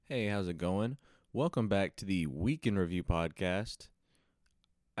Hey, how's it going? Welcome back to the Week in Review podcast.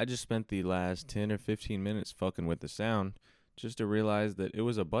 I just spent the last 10 or 15 minutes fucking with the sound just to realize that it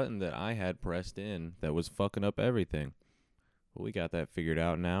was a button that I had pressed in that was fucking up everything. But we got that figured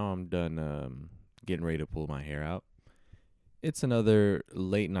out now. I'm done getting ready to pull my hair out. It's another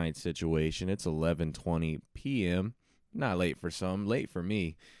late night situation. It's 11:20 p.m. Not late for some, late for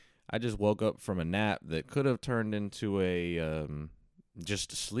me. I just woke up from a nap that could have turned into a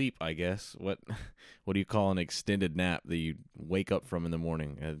just sleep, I guess. What do you call an extended nap that you wake up from in the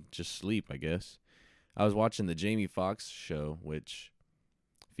morning? Just sleep, I guess. I was watching the Jamie Foxx show, which,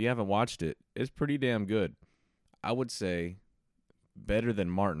 if you haven't watched it, it's pretty damn good. I would say better than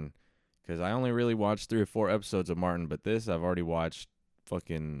Martin, because I only really watched 3 or 4 episodes of Martin, but this I've already watched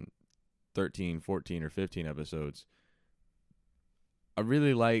fucking 13, 14, or 15 episodes. I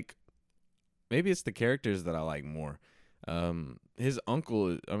really like, maybe it's the characters that I like more. His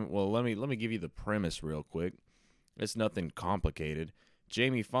uncle. Well, let me give you the premise real quick. It's nothing complicated.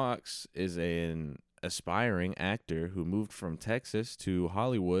 Jamie Foxx is an aspiring actor who moved from Texas to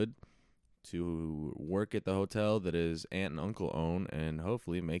Hollywood to work at the hotel that his aunt and uncle own and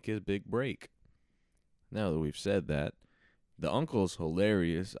hopefully make his big break. Now that we've said that, the uncle's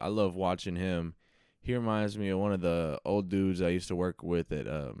hilarious. I love watching him. He reminds me of one of the old dudes I used to work with at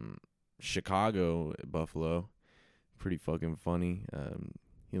Chicago, Buffalo. Pretty fucking funny.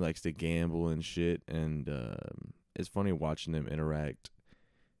 He likes to gamble and shit, and it's funny watching them interact.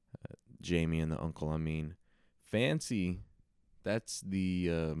 Jamie and the uncle, I mean. Fancy, that's the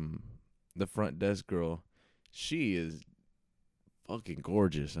front desk girl. She is fucking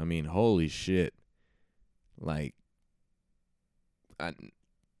gorgeous. I mean, holy shit. Like,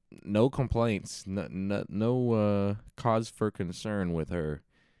 no complaints, no cause for concern with her.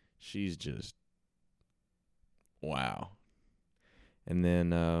 She's just wow. And then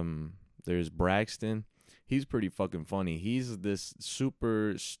there's Braxton. He's pretty fucking funny. He's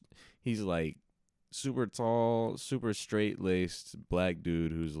like super tall, super straight-laced black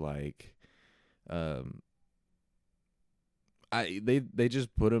dude who's like they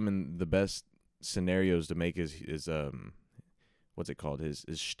just put him in the best scenarios to make his what's it called? His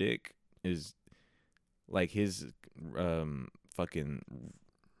shtick is like his fucking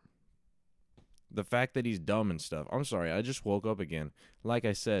the fact that he's dumb and stuff. I'm sorry, I just woke up again, like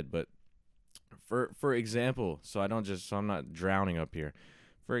I said. But for example, so I'm not drowning up here.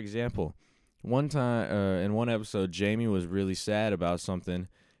 For example, one time in one episode, Jamie was really sad about something,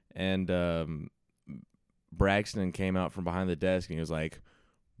 and Braxton came out from behind the desk and he was like,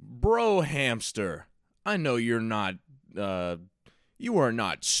 "Bro, hamster, I know you are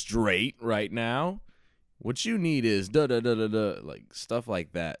not straight right now. What you need is da da da da da," like stuff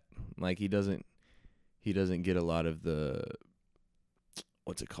like that. Like he doesn't get a lot of the,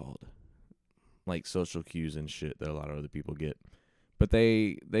 what's it called, like social cues and shit that a lot of other people get. But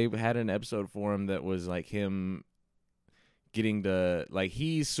they had an episode for him that was like him getting to, like,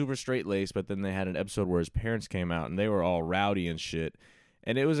 he's super straight-laced, but then they had an episode where his parents came out and they were all rowdy and shit.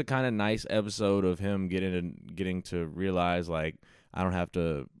 And it was a kind of nice episode of him getting to realize, like, I don't have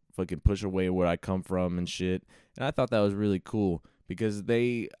to fucking push away where I come from and shit. And I thought that was really cool. Because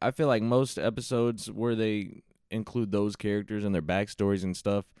I feel like most episodes where they include those characters and their backstories and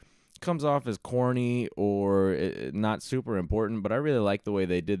stuff comes off as corny or not super important, but I really like the way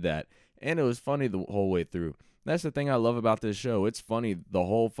they did that. And it was funny the whole way through. That's the thing I love about this show. It's funny the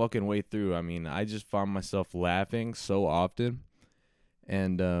whole fucking way through. I mean, I just found myself laughing so often.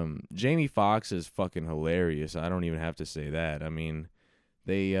 And Jamie Foxx is fucking hilarious. I don't even have to say that. I mean,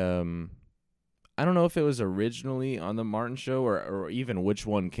 they I don't know if it was originally on the Martin show or even which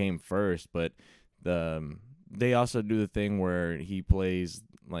one came first, but they also do the thing where he plays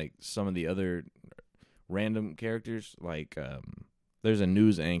like some of the other random characters. Like there's a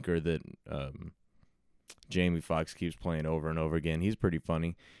news anchor that Jamie Foxx keeps playing over and over again. He's pretty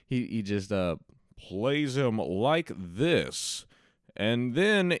funny. He just plays him like this, and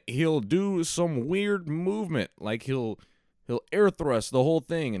then he'll do some weird movement, like he'll air thrust the whole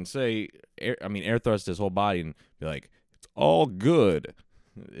thing and say, air thrust his whole body and be like, "It's all good."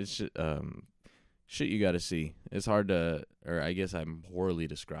 It's just, shit you got to see. It's hard to, or I guess I'm poorly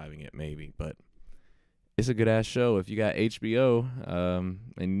describing it maybe, but it's a good ass show. If you got HBO and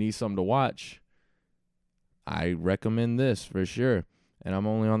you need something to watch, I recommend this for sure. And I'm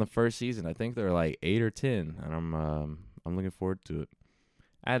only on the first season. I think they're like 8 or 10, and I'm looking forward to it.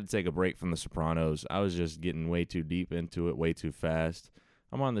 I had to take a break from The Sopranos. I was just getting way too deep into it, way too fast.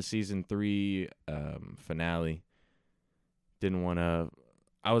 I'm on the season 3 finale.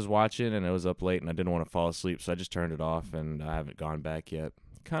 I was watching and I was up late and I didn't want to fall asleep, so I just turned it off and I haven't gone back yet.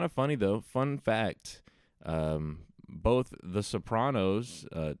 Kind of funny though. Fun fact: both The Sopranos,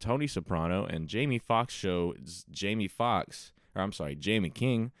 Tony Soprano, and Jamie Foxx show's Jamie Foxx, or I'm sorry, Jamie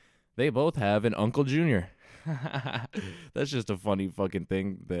King, they both have an Uncle Junior. That's just a funny fucking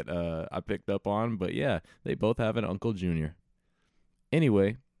thing that I picked up on. But yeah, they both have an Uncle Junior.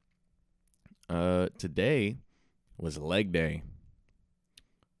 Anyway, today was leg day.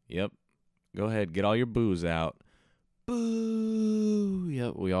 Yep. Go ahead, get all your booze out. Boo!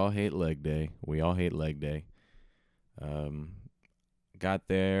 Yep, we all hate leg day. Got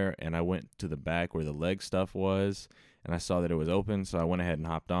there and I went to the back where the leg stuff was, and I saw that it was open, so I went ahead and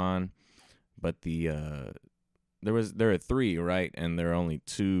hopped on. But there are 3, right? And there are only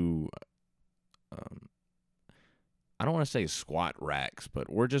 2. I don't want to say squat racks, but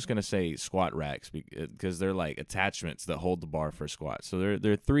we're just gonna say squat racks because they're like attachments that hold the bar for squats. So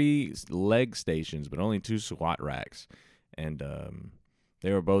there are 3 leg stations, but only 2 squat racks, and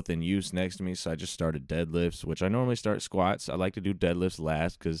they were both in use next to me. So I just started deadlifts, which I normally start squats. I like to do deadlifts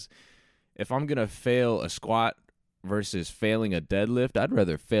last because if I'm gonna fail a squat versus failing a deadlift, I'd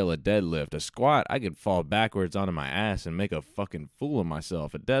rather fail a deadlift. A squat, I could fall backwards onto my ass and make a fucking fool of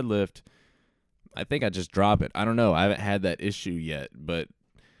myself. A deadlift, I think I just drop it. I don't know. I haven't had that issue yet, but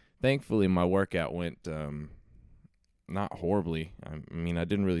thankfully my workout went not horribly. I mean, I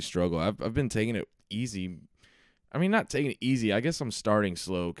didn't really struggle. I've been taking it easy. I mean, not taking it easy. I guess I'm starting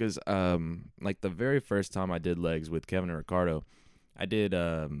slow because like the very first time I did legs with Kevin and Ricardo, I did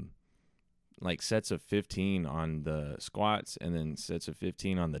like sets of 15 on the squats and then sets of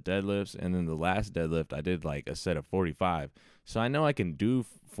 15 on the deadlifts, and then the last deadlift I did like a set of 45. So I know I can do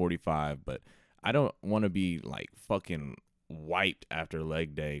 45, but I don't want to be like fucking wiped after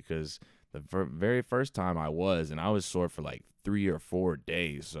leg day because the very first time I was sore for like 3 or 4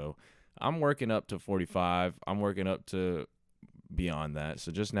 days. So I'm working up to 45. I'm working up to beyond that.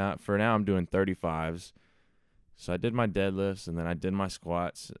 So for now, I'm doing 35s. So I did my deadlifts and then I did my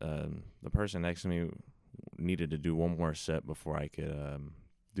squats. The person next to me needed to do one more set before I could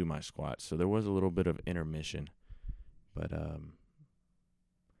do my squats. So there was a little bit of intermission, but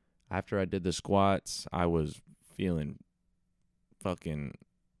after I did the squats, I was feeling fucking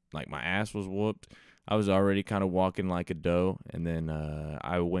like my ass was whooped. I was already kind of walking like a doe, and then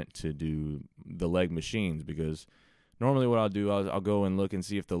I went to do the leg machines because normally what I'll do, I'll go and look and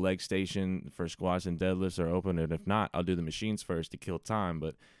see if the leg station for squats and deadlifts are open, and if not, I'll do the machines first to kill time.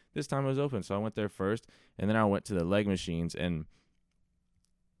 But this time it was open, so I went there first, and then I went to the leg machines. And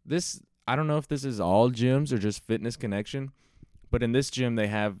this, I don't know if this is all gyms or just Fitness Connection, but in this gym, they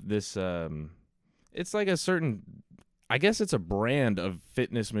have this, it's like a certain, I guess it's a brand of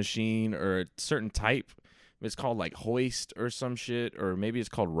fitness machine or a certain type. It's called like Hoist or some shit, or maybe it's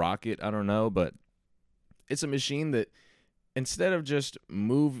called Rocket. I don't know, but it's a machine that instead of just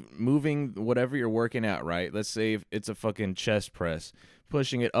moving whatever you're working out, right? Let's say if it's a fucking chest press,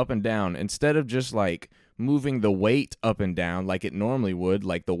 pushing it up and down, instead of just like moving the weight up and down like it normally would,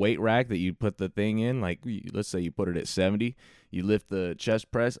 like the weight rack that you put the thing in, like let's say you put it at 70, you lift the chest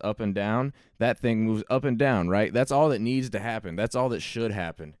press up and down, that thing moves up and down, right? That's all that needs to happen. That's all that should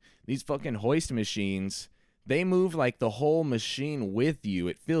happen. These fucking hoist machines, they move like the whole machine with you.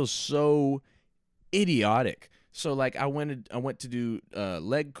 It feels so idiotic. So like I went to do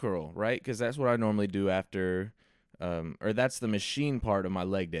leg curl, right? Because that's what I normally do after, or that's the machine part of my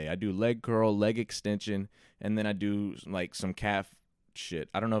leg day. I do leg curl, leg extension, and then I do like some calf shit.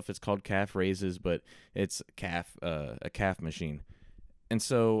 I don't know if it's called calf raises, but it's a calf machine. And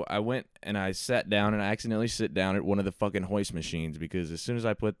so I went and I sat down, and I accidentally sit down at one of the fucking hoist machines because as soon as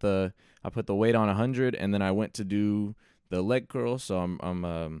I put the weight on 100, and then I went to do the leg curl, so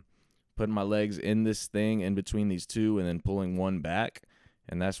I'm putting my legs in this thing in between these two and then pulling one back,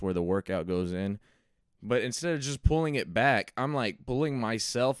 and that's where the workout goes in. But instead of just pulling it back, I'm like pulling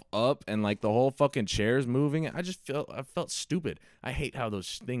myself up, and like the whole fucking chair's moving. I felt stupid. I hate how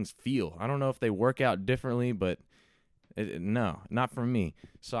those things feel. I don't know if they work out differently, but no, not for me.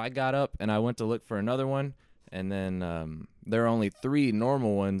 So I got up and I went to look for another one, and then there are only 3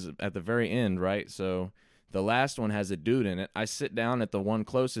 normal ones at the very end, right? So the last one has a dude in it. I sit down at the one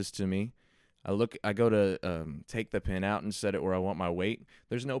closest to me. I go to take the pin out and set it where I want my weight.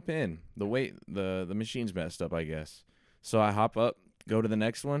 There's no pin. The machine's messed up, I guess. So I hop up, go to the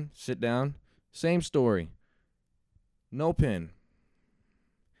next one, sit down. Same story. No pin.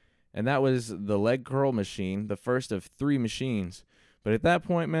 And that was the leg curl machine, the first of 3 machines. But at that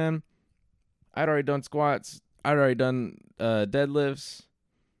point, man, I'd already done squats. I'd already done deadlifts.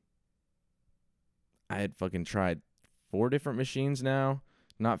 I had fucking tried 4 different machines now.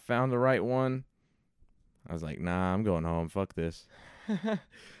 Not found the right one. I was like, nah, I'm going home. Fuck this.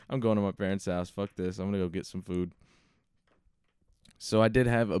 I'm going to my parents' house. Fuck this. I'm going to go get some food. So I did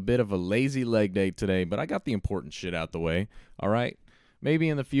have a bit of a lazy leg day today, but I got the important shit out the way. All right. Maybe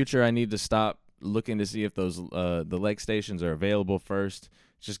in the future I need to stop looking to see if those the leg stations are available first.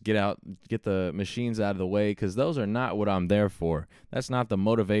 Just get the machines out of the way, because those are not what I'm there for. That's not the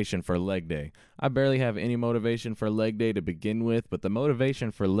motivation for leg day. I barely have any motivation for leg day to begin with, but the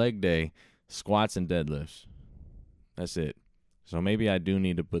motivation for leg day, squats and deadlifts. That's it. So maybe I do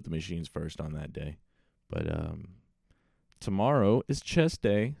need to put the machines first on that day. But tomorrow is chest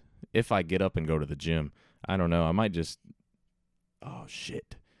day. If I get up and go to the gym, I don't know. I might just... Oh,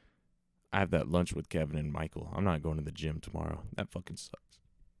 shit. I have that lunch with Kevin and Michael. I'm not going to the gym tomorrow. That fucking sucks.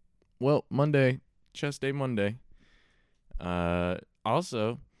 Well, Monday, chest day Monday.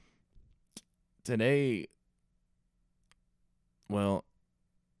 Also, today, well,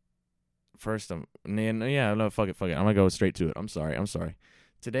 first, fuck it. I'm going to go straight to it. I'm sorry.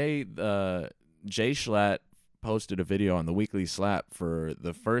 Today, Jay Schlatt posted a video on the Weekly Slap for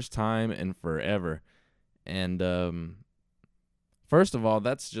the first time in forever. And, first of all,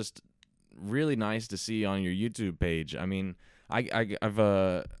 that's just really nice to see on your YouTube page. I mean,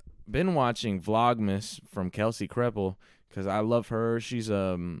 I've been watching Vlogmas from Kelsey Kreppel because I love her. She's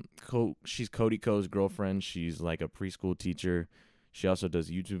she's Cody Ko's girlfriend. She's like a preschool teacher. She also does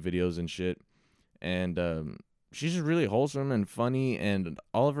YouTube videos and shit. And she's just really wholesome and funny, and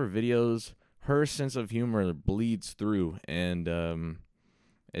all of her videos, her sense of humor bleeds through, and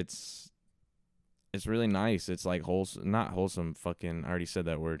it's really nice. It's like not wholesome. Fucking, I already said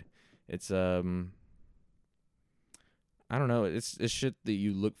that word. It's I don't know. It's shit that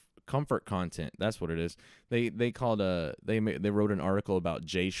you look. Comfort content. That's what it is. They wrote an article about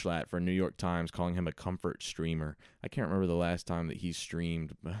Jay Schlatt for New York Times, calling him a comfort streamer. I can't remember the last time that he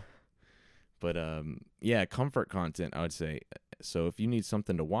streamed, but yeah, comfort content, I would say. So if you need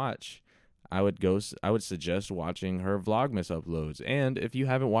something to watch, I would suggest watching her Vlogmas uploads. And if you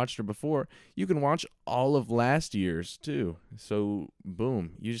haven't watched her before, you can watch all of last year's too. So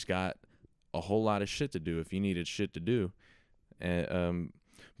boom, you just got a whole lot of shit to do if you needed shit to do. And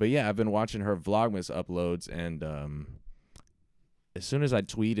but yeah, I've been watching her Vlogmas uploads, and as soon as I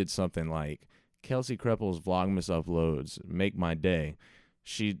tweeted something like Kelsey Kreppel's Vlogmas uploads make my day,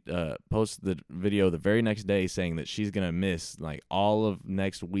 she posted the video the very next day saying that she's gonna miss like all of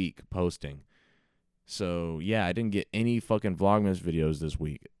next week posting. So yeah, I didn't get any fucking Vlogmas videos this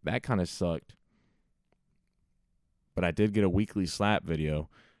week. That kind of sucked. But I did get a Weekly Slap video,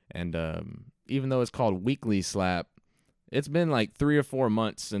 and even though it's called Weekly Slap, it's been like 3 or 4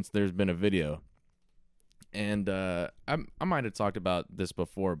 months since there's been a video. And I might have talked about this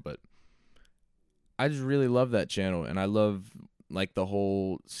before, but I just really love that channel. And I love like the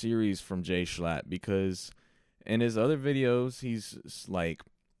whole series from Jay Schlatt, because in his other videos, he's like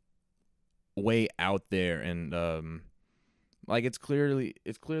way out there. And like it's clear that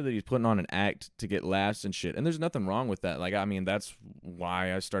he's putting on an act to get laughs and shit. And there's nothing wrong with that. Like, I mean, that's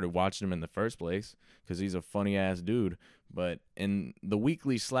why I started watching him in the first place, because he's a funny ass dude. But in the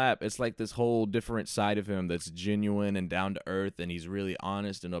Weekly Slap, it's like this whole different side of him that's genuine and down to earth, and he's really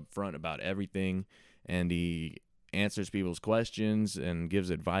honest and upfront about everything, and he answers people's questions and gives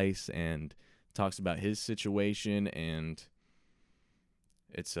advice and talks about his situation, and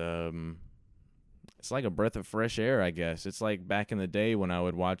it's like a breath of fresh air, I guess. It's like back in the day when I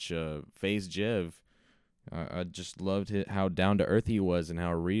would watch FaZe Jev. I just loved how down to earth he was and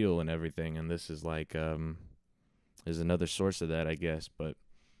how real and everything, and this is like is another source of that, I guess. But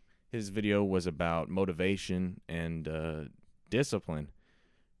his video was about motivation and discipline,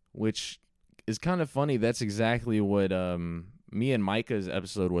 which is kind of funny. That's exactly what me and Micah's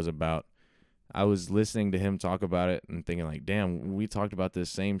episode was about. I was listening to him talk about it and thinking like, damn, we talked about this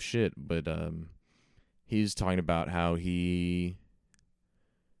same shit. But he's talking about how he,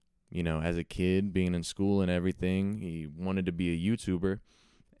 you know, as a kid being in school and everything, he wanted to be a YouTuber.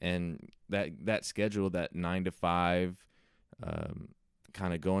 And that schedule, that 9 to 5,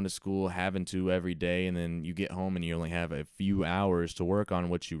 kind of going to school, having to every day, and then you get home and you only have a few hours to work on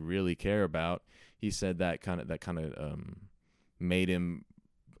what you really care about. He said that kind of made him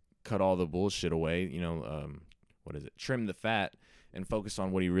cut all the bullshit away. You know, trim the fat and focus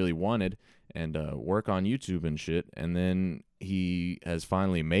on what he really wanted, and work on YouTube and shit. And then he has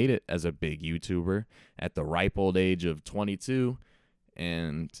finally made it as a big YouTuber at the ripe old age of 22.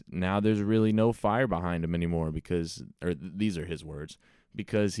 And now there's really no fire behind him anymore these are his words,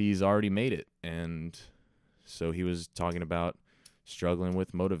 because he's already made it. And so he was talking about struggling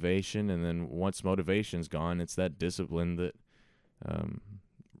with motivation, and then once motivation's gone, it's that discipline that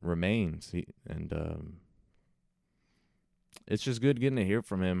remains. it's just good getting to hear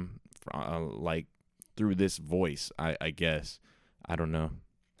from him, like through this voice. I guess I don't know,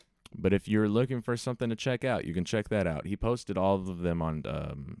 but if you're looking for something to check out, you can check that out. He posted all of them on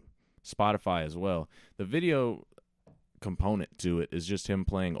Spotify as well. The video component to it is just him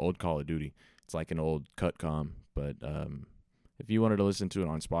playing old Call of Duty. It's like an old cutcom, but if you wanted to listen to it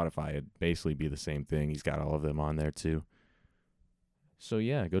on Spotify, it'd basically be the same thing. He's got all of them on there too. So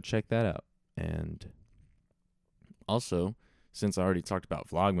yeah, go check that out. And also, since I already talked about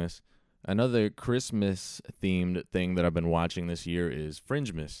Vlogmas, another Christmas themed thing that I've been watching this year is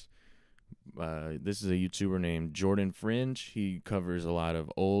Fringemas. This is a YouTuber named Jordan Fringe. He covers a lot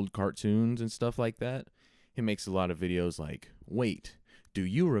of old cartoons and stuff like that. He makes a lot of videos like, wait, do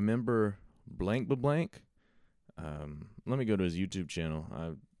you remember blank ba blank? Let me go to his YouTube channel.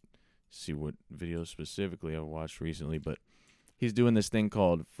 I see what videos specifically I've watched recently, but he's doing this thing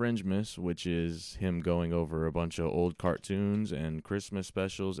called Fringemas, which is him going over a bunch of old cartoons and Christmas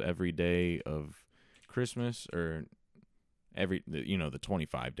specials every day of Christmas, or the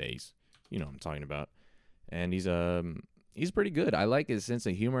 25 days. You know what I'm talking about. And he's pretty good. I like his sense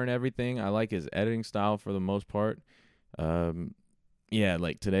of humor and everything. I like his editing style for the most part. Yeah,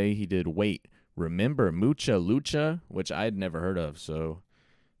 like today he did Wait, Remember Mucha Lucha, which I'd never heard of. So,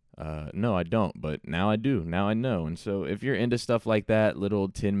 no, I don't. But now I do. Now I know. And so if you're into stuff like that, little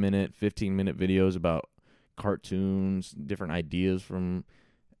 10-minute, 15-minute videos about cartoons, different ideas from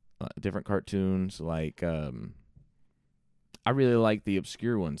different cartoons, like I really like the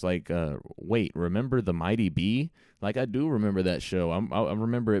obscure ones, like wait, remember the Mighty Bee? Like, I do remember that show. I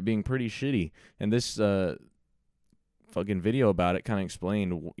remember it being pretty shitty, and this fucking video about it kind of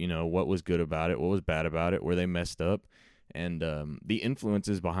explained, what was good about it, what was bad about it, where they messed up, and the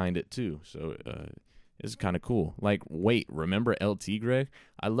influences behind it too. So it's kind of cool. Like, wait, remember El Tigre?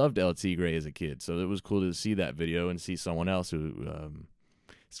 I loved El Tigre as a kid, so it was cool to see that video and see someone else who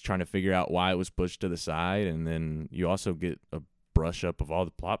is trying to figure out why it was pushed to the side, and then you also get a brush up of all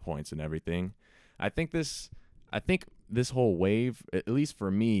the plot points and everything. I think this whole wave, at least for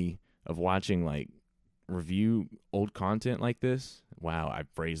me, of watching like review old content like this. Wow, I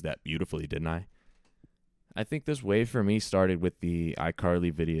phrased that beautifully, didn't I? I think this wave for me started with the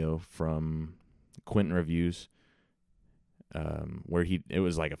iCarly video from Quentin Reviews, where it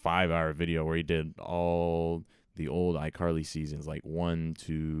was like a 5-hour video where he did all the old iCarly seasons, like 1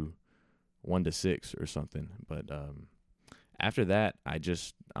 to 6 or something. But after that, I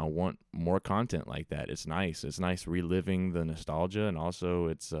want more content like that. It's nice. It's nice reliving the nostalgia, and also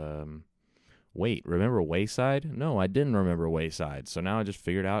it's wait, remember Wayside? No, I didn't remember Wayside. So now I just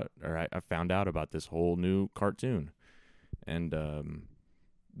figured out, or I found out about this whole new cartoon. And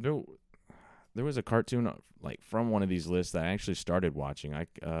there was a cartoon like from one of these lists that I actually started watching.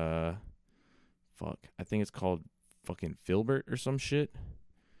 I think it's called fucking Filbert or some shit.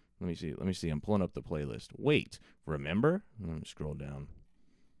 Let me see. I'm pulling up the playlist. Wait, remember? Let me scroll down.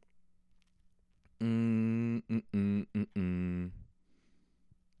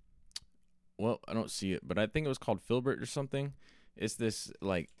 Well, I don't see it, but I think it was called Filbert or something. It's this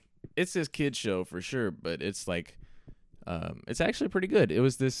kid show for sure, but it's like, it's actually pretty good. It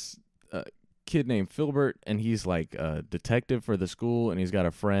was this kid named Filbert, and he's like a detective for the school, and he's got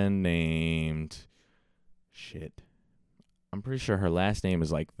a friend named I'm pretty sure her last name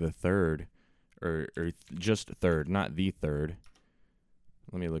is like the Third, or just Third, not the Third.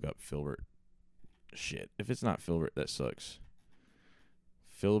 Let me look up Filbert. Shit, if it's not Filbert, that sucks.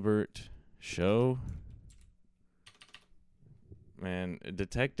 Filbert show, man,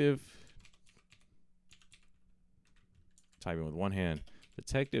 detective. Typing with one hand.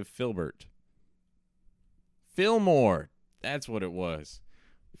 Detective Filbert. Fillmore. That's what it was.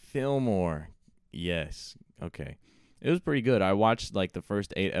 Fillmore. Yes. Okay. It was pretty good. I watched like the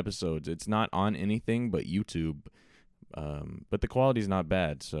first 8 episodes. It's not on anything but YouTube. But the quality's not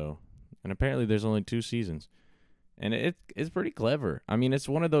bad, so. And apparently there's only 2 seasons. And it's pretty clever. I mean, it's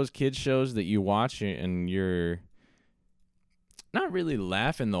one of those kids shows that you watch and you're not really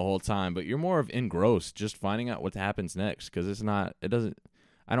laughing the whole time, but you're more of engrossed just finding out what happens next, because I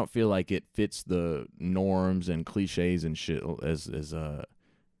don't feel like it fits the norms and cliches and shit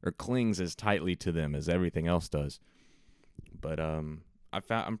or clings as tightly to them as everything else does. But I'm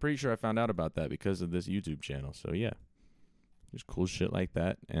pretty sure I found out about that because of this YouTube channel. So yeah, there's cool shit like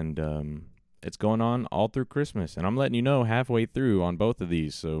that, and it's going on all through Christmas, and I'm letting you know halfway through on both of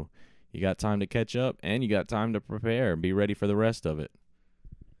these, so you got time to catch up, and you got time to prepare and be ready for the rest of it.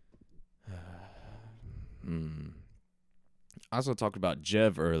 I also talked about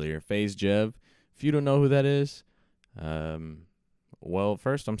Jev earlier, FaZe Jev. If you don't know who that is, well,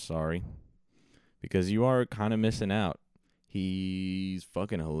 first I'm sorry, because you are kind of missing out. He's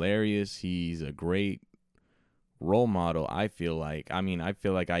fucking hilarious. He's a great role model, I feel like. I mean, I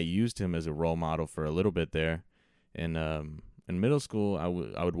feel like I used him as a role model for a little bit there. And in middle school, I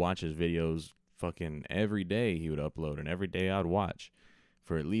would watch his videos fucking every day he would upload, and every day I would watch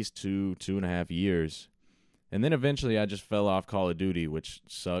for at least 2.5 years. And then eventually I just fell off Call of Duty, which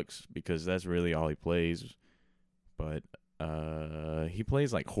sucks because that's really all he plays. But he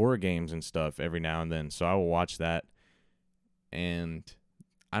plays like horror games and stuff every now and then, so I will watch that. And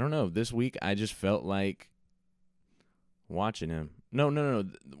I don't know, this week I just felt like watching him. No.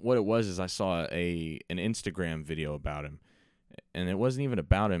 What it was is I saw an Instagram video about him, and it wasn't even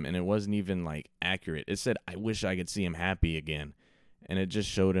about him, and it wasn't even like accurate. It said, "I wish I could see him happy again," and it just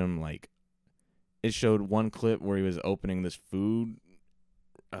showed him like, it showed one clip where he was opening this food.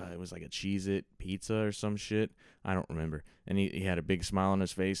 It was like a Cheez-It pizza or some shit. I don't remember. And he had a big smile on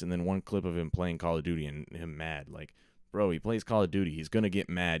his face, and then one clip of him playing Call of Duty and him mad. Like, bro, he plays Call of Duty. He's going to get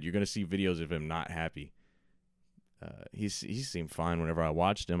mad. You're going to see videos of him not happy. He seemed fine whenever I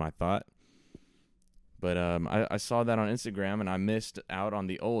watched him, I thought. But I saw that on Instagram, and I missed out on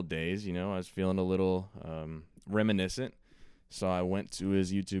the old days. You know, I was feeling a little reminiscent. So I went to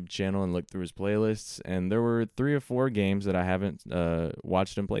his YouTube channel and looked through his playlists, and there were 3 or 4 games that I haven't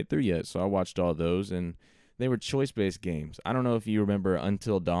watched him play through yet. So I watched all those, and they were choice-based games. I don't know if you remember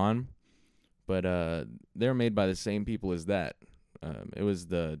Until Dawn, but they're made by the same people as that. It was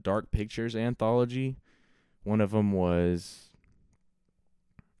the Dark Pictures anthology. One of them was,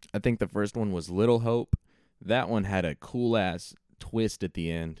 I think the first one was Little Hope. That one had a cool-ass twist at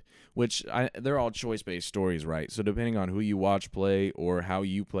the end, which they're all choice-based stories, right? So depending on who you watch play or how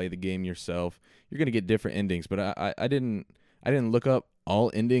you play the game yourself, you're going to get different endings. But I didn't look up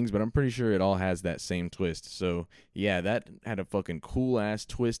all endings, but I'm pretty sure it all has that same twist. So yeah, that had a fucking cool-ass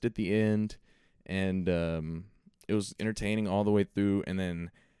twist at the end, and it was entertaining all the way through. And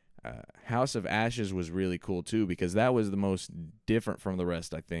then House of Ashes was really cool too, because that was the most different from the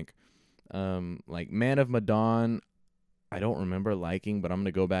rest, I think. Like Man of Medan, I don't remember liking, but I'm going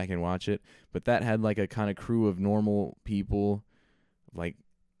to go back and watch it. But that had like a kind of crew of normal people, like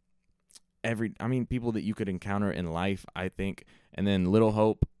people that you could encounter in life, I think. And then Little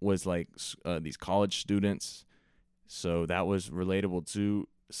Hope was like these college students. So that was relatable too,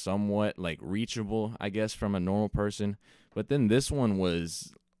 somewhat like reachable, I guess, from a normal person. But then this one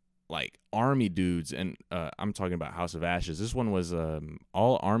was like army dudes, and I'm talking about House of Ashes. This one was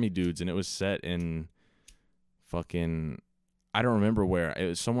all army dudes, and it was set in fucking, I don't remember where. It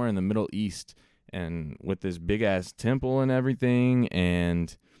was somewhere in the Middle East, and with this big ass temple and everything,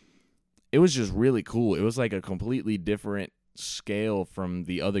 and it was just really cool. It was like a completely different scale from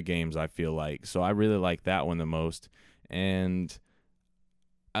the other games, I feel like. So I really liked that one the most. And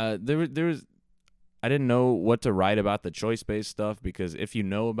there was I didn't know what to write about the choice-based stuff, because if you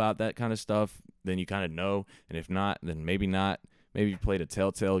know about that kind of stuff, then you kind of know, and if not, then maybe not. Maybe you've played a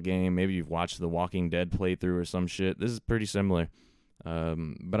Telltale game. Maybe you've watched the Walking Dead playthrough or some shit. This is pretty similar.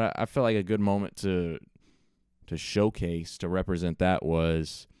 But I felt like a good moment to showcase, to represent that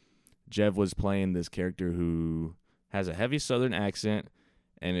was Jev was playing this character who has a heavy Southern accent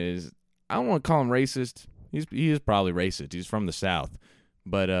and is, I don't want to call him racist. He is probably racist. He's from the South.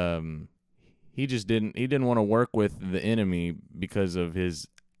 But he didn't want to work with the enemy because of his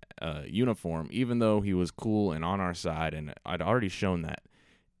uniform, even though he was cool and on our side, and I'd already shown that.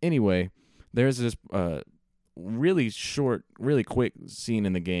 Anyway, there's this really short, really quick scene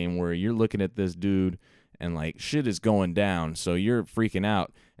in the game where you're looking at this dude and like shit is going down, so you're freaking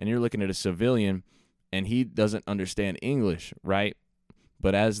out, and you're looking at a civilian and he doesn't understand English, right?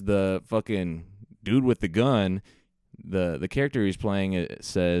 But as the fucking dude with the gun, the character he's playing, it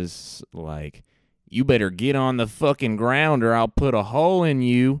says like, "You better get on the fucking ground or I'll put a hole in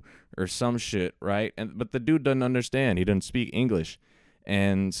you," or some shit, right? But the dude doesn't understand. He doesn't speak English.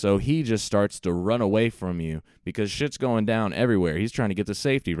 And so he just starts to run away from you because shit's going down everywhere. He's trying to get to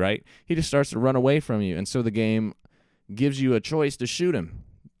safety, right? He just starts to run away from you. And so the game gives you a choice to shoot him.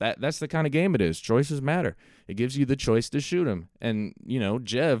 That's the kind of game it is. Choices matter. It gives you the choice to shoot him. And, you know,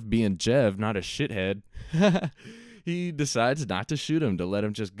 Jev, being Jev, not a shithead, he decides not to shoot him, to let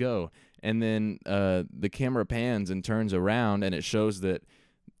him just go. And then the camera pans and turns around, and it shows that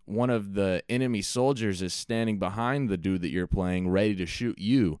one of the enemy soldiers is standing behind the dude that you're playing, ready to shoot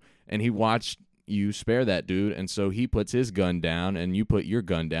you. And he watched you spare that dude, and so he puts his gun down, and you put your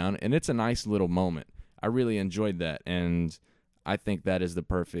gun down, and it's a nice little moment. I really enjoyed that, and I think that is the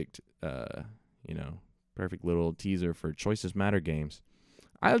perfect, perfect little teaser for Choices Matter games.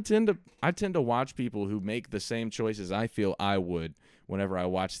 I tend to watch people who make the same choices I feel I would whenever I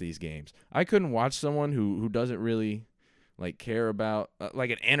watch these games. I couldn't watch someone who doesn't really like care about like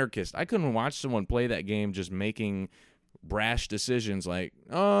an anarchist. I couldn't watch someone play that game just making brash decisions like,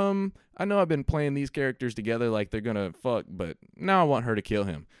 I know I've been playing these characters together like they're gonna fuck, but now I want her to kill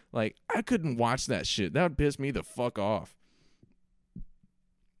him. Like, I couldn't watch that shit. That would piss me the fuck off.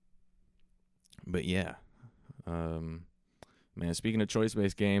 But yeah. Man, speaking of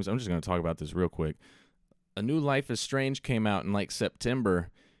choice-based games, I'm just gonna talk about this real quick. A new Life is Strange came out in like September.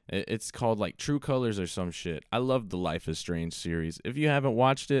 It's called like True Colors or some shit. I love the Life is Strange series. If you haven't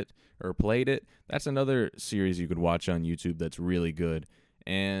watched it or played it, that's another series you could watch on YouTube that's really good.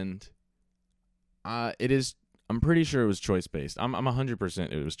 And it is. I'm pretty sure it was choice based. I'm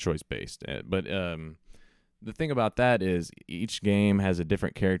 100% it was choice based. But the thing about that is each game has a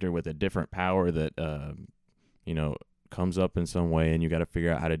different character with a different power that comes up in some way, and you got to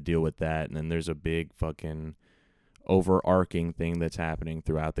figure out how to deal with that. And then there's a big fucking overarching thing that's happening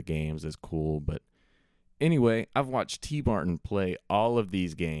throughout the games that's cool. But anyway, I've watched T. Martin play all of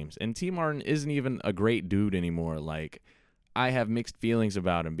these games, and T. Martin isn't even a great dude anymore. Like, I have mixed feelings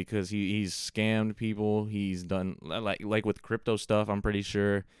about him because he's scammed people. He's done like with crypto stuff, I'm pretty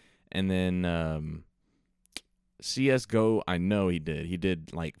sure. And then CS:GO, I know he did. He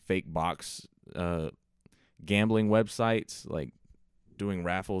did like fake box gambling websites, like doing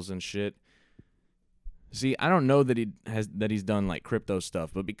raffles and shit. See, I don't know that he's done like crypto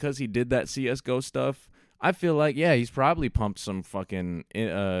stuff, but because he did that CS:GO stuff, I feel like, yeah, he's probably pumped some fucking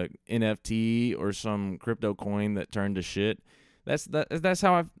NFT or some crypto coin that turned to shit. That's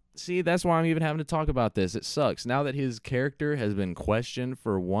how that's why I'm even having to talk about this. It sucks. Now that his character has been questioned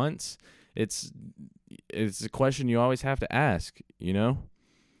for once, it's a question you always have to ask, you know?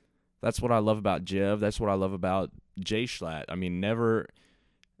 That's what I love about Jev. That's what I love about Jay Schlatt. I mean,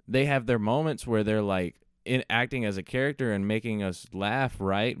 they have their moments where they're like acting as a character and making us laugh,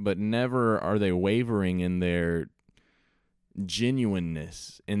 right? But never are they wavering in their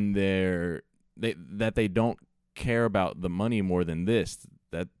genuineness, in that they don't care about the money more than this.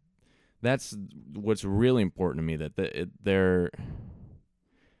 That's what's really important to me, that they're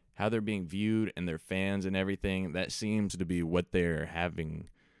how they're being viewed and their fans and everything. That seems to be what they're having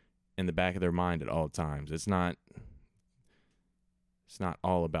in the back of their mind at all times. It's not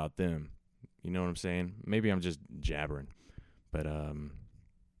all about them. You know what I'm saying? Maybe I'm just jabbering. But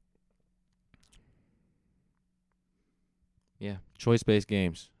yeah, choice-based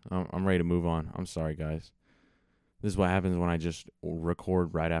games. I'm ready to move on. I'm sorry, guys. This is what happens when I just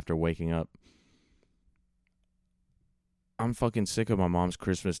record right after waking up. I'm fucking sick of my mom's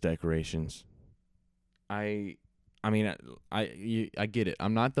Christmas decorations. I mean, I get it.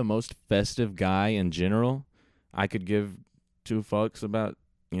 I'm not the most festive guy in general. I could give two fucks about,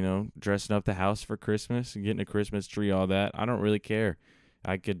 dressing up the house for Christmas and getting a Christmas tree, all that. I don't really care.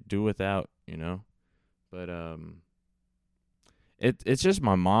 I could do without, But it's just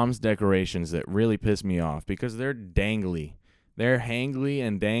my mom's decorations that really piss me off because they're dangly. They're hangly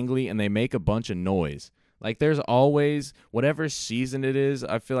and dangly, and they make a bunch of noise. Like, there's always, whatever season it is,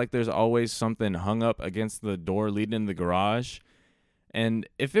 I feel like there's always something hung up against the door leading in the garage. And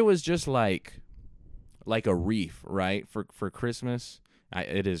if it was just like a wreath, right, for Christmas,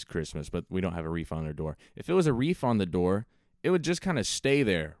 it is Christmas, but we don't have a wreath on our door. If it was a wreath on the door, it would just kind of stay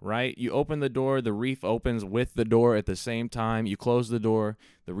there, right? You open the door, the wreath opens with the door at the same time. You close the door,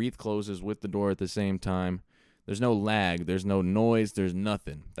 the wreath closes with the door at the same time. There's no lag, there's no noise, there's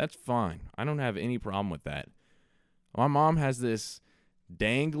nothing. That's fine. I don't have any problem with that. My mom has this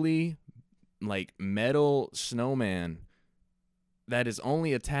dangly, like, metal snowman that is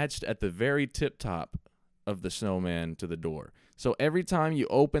only attached at the very tip top of the snowman to the door. So every time you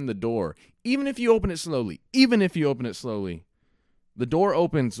open the door, even if you open it slowly, the door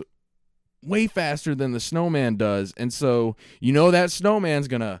opens way faster than the snowman does. And so, that snowman's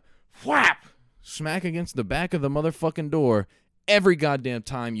gonna whap, smack against the back of the motherfucking door every goddamn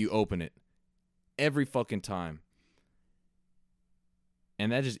time you open it. Every fucking time.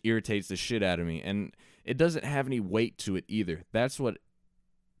 And that just irritates the shit out of me. And it doesn't have any weight to it either. That's what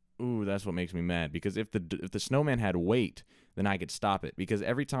makes me mad. Because if the snowman had weight, then I could stop it. Because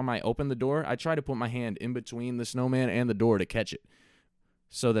every time I open the door, I try to put my hand in between the snowman and the door to catch it,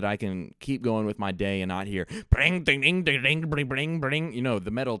 so that I can keep going with my day and not hear bring, ding, ding, ding, ding, bring, bring,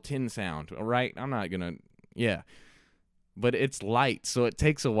 the metal tin sound. All right, I'm not gonna, yeah. But it's light, so it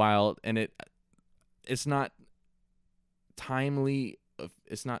takes a while, and it's not timely.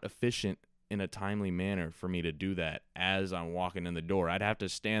 It's not efficient in a timely manner for me to do that as I'm walking in the door. I'd have to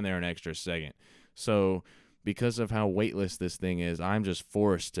stand there an extra second. So because of how weightless this thing is, I'm just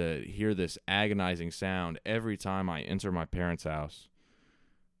forced to hear this agonizing sound every time I enter my parents' house.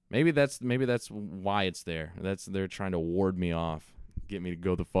 Maybe that's why it's there. They're trying to ward me off, get me to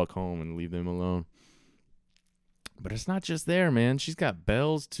go the fuck home and leave them alone. But it's not just there, man. She's got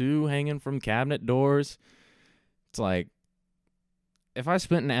bells too hanging from cabinet doors. It's like, if I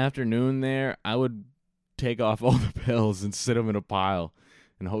spent an afternoon there, I would take off all the bells and sit them in a pile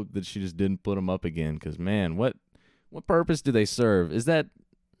and hope that she just didn't put them up again. Because, man, what purpose do they serve? Is that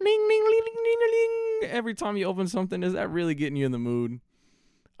ling, ling, ling, ling, ling, ling, every time you open something? Is that really getting you in the mood?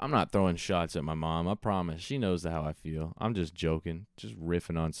 I'm not throwing shots at my mom. I promise. She knows how I feel. I'm just joking. Just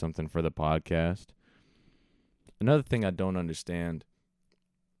riffing on something for the podcast. Another thing I don't understand.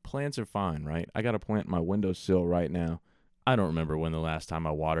 Plants are fine, right? I got a plant in my windowsill right now. I don't remember when the last time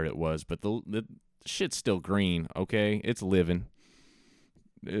I watered it was, but the shit's still green, okay? It's living.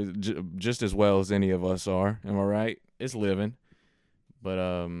 Just as well as any of us are. Am I right? It's living.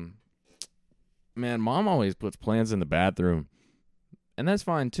 But, man, Mom always puts plants in the bathroom. And that's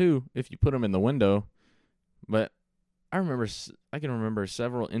fine, too, if you put them in the window. But I can remember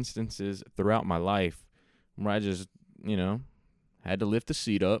several instances throughout my life where I just, had to lift the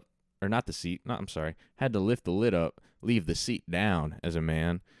seat up. Or not the seat. Had to lift the lid up, leave the seat down as a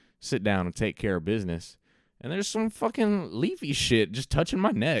man, sit down and take care of business. And there's some fucking leafy shit just touching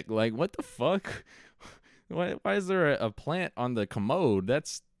my neck. Like, what the fuck? Why is there a plant on the commode?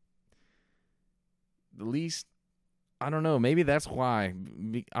 That's the least... I don't know. Maybe that's why.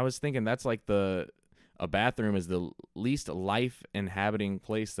 I was thinking that's like a bathroom is the least life-inhabiting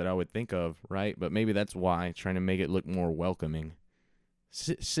place that I would think of, right? But maybe that's why, trying to make it look more welcoming.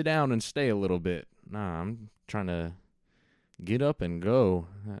 Sit down and stay a little bit. Nah, I'm trying to get up and go.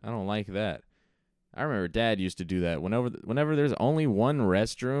 I don't like that. I remember Dad used to do that. Whenever there's only one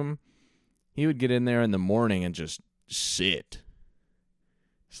restroom, he would get in there in the morning and just sit.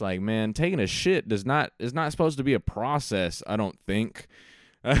 It's like, man, taking a shit is not supposed to be a process, I don't think.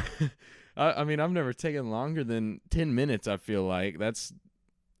 I mean, I've never taken longer than 10 minutes, I feel like. That's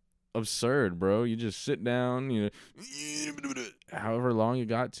absurd, bro. You just sit down, however long you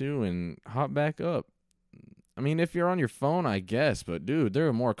got to, and hop back up. I mean, if you're on your phone, I guess, but dude, there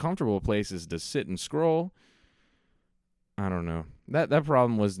are more comfortable places to sit and scroll. I don't know. That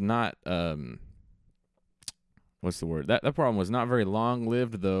problem was not what's the word? That problem was not very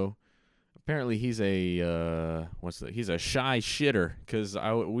long-lived, though. Apparently, he's a he's a shy shitter, because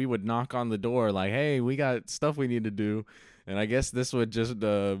we would knock on the door like, "Hey, we got stuff we need to do," and I guess this would just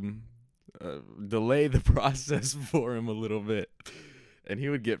delay the process for him a little bit, and he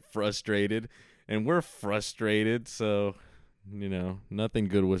would get frustrated, and we're frustrated, so nothing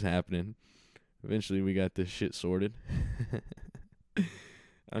good was happening. Eventually, we got this shit sorted.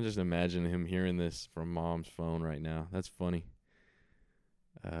 I'm just imagining him hearing this from Mom's phone right now. That's funny.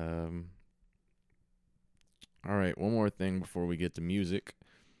 All right, one more thing before we get to music.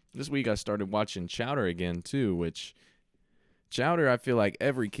 This week I started watching Chowder again, too, which Chowder I feel like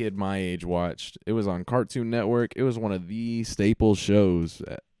every kid my age watched. It was on Cartoon Network. It was one of the staple shows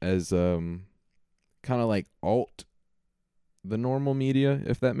as kind of like alt the normal media,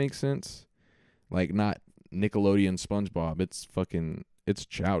 if that makes sense. Like not Nickelodeon SpongeBob. It's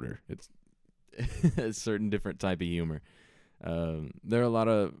Chowder. It's a certain different type of humor. There are a lot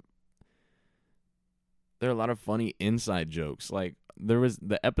of funny inside jokes. Like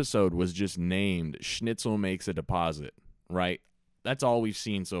the episode was just named Schnitzel Makes a Deposit, right? That's all we've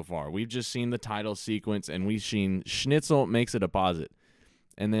seen so far. We've just seen the title sequence and we've seen Schnitzel Makes a Deposit.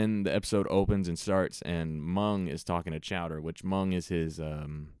 And then the episode opens and starts and Mung is talking to Chowder, which Mung is his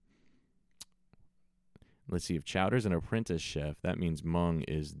let's see, if Chowder's an apprentice chef, that means Mung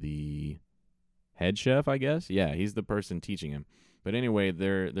is the head chef, I guess. Yeah, he's the person teaching him. But anyway,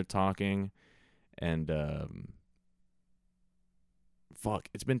 they're talking, and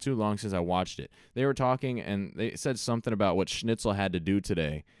it's been too long since I watched it. They were talking, and they said something about what Schnitzel had to do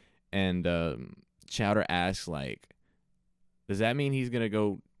today, and Chowder asks, like, does that mean he's going to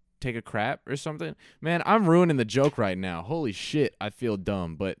go take a crap or something? Man, I'm ruining the joke right now. Holy shit, I feel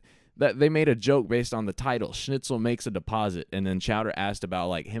dumb, but... that they made a joke based on the title, Schnitzel Makes a Deposit, and then Chowder asked about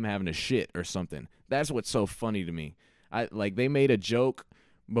like him having a shit or something. That's what's so funny to me. They made a joke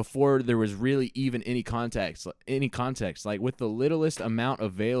before there was really even any context. Like with the littlest amount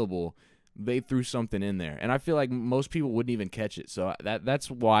available, they threw something in there, and I feel like most people wouldn't even catch it. So that's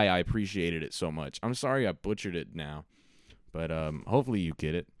why I appreciated it so much. I'm sorry I butchered it now, but hopefully you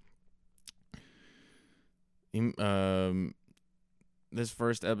get it. This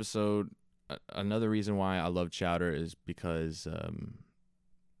first episode, another reason why I love Chowder is because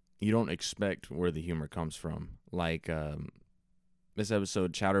you don't expect where the humor comes from. Like this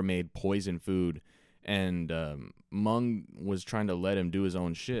episode, Chowder made poison food, And Mung was trying to let him do his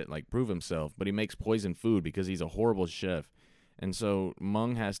own shit, like prove himself, but he makes poison food because he's a horrible chef. And so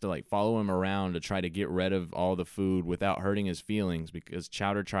Mung has to like follow him around to try to get rid of all the food without hurting his feelings, because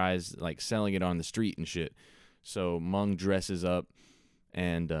Chowder tries like selling it on the street and shit. So Mung dresses up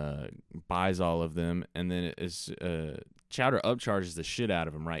and buys all of them, and then Chowder upcharges the shit out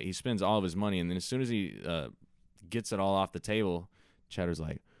of him, right? He spends all of his money, and then as soon as he gets it all off the table, Chowder's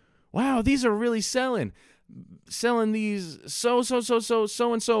like, wow, these are really selling these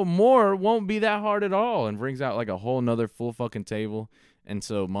so more won't be that hard at all, and brings out like a whole nother full fucking table. And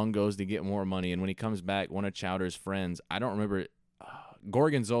so Mung goes to get more money, and when he comes back, one of Chowder's friends, I don't remember,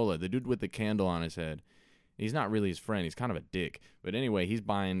 Gorgonzola, the dude with the candle on his head, he's not really his friend, he's kind of a dick, but anyway, he's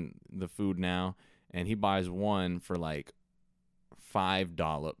buying the food now, and he buys one for like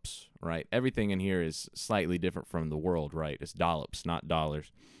 $5, right? Everything in here is slightly different from the world, right? It's dollops, not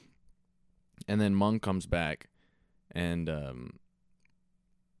dollars. And then Mung comes back, and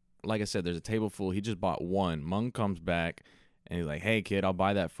like I said, there's a table full. He just bought one. Mung comes back, and he's like, hey, kid, I'll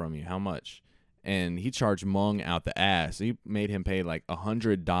buy that from you. How much? And he charged Mung out the ass. He made him pay like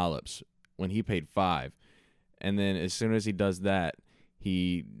 $100 when he paid $5. And then as soon as he does that,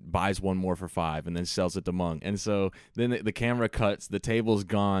 he buys one more for $5 and then sells it to Mung. And so then the camera cuts. The table's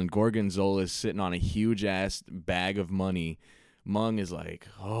gone. Gorgonzola is sitting on a huge-ass bag of money. Mung is like,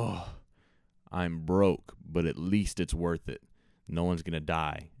 oh, I'm broke, but at least it's worth it. No one's going to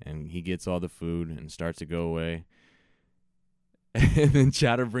die. And he gets all the food and starts to go away. And then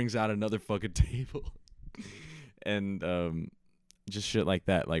Chowder brings out another fucking table. And just shit like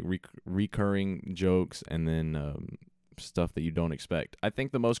that, like recurring jokes, and then stuff that you don't expect. I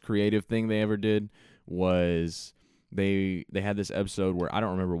think the most creative thing they ever did was they had this episode where, I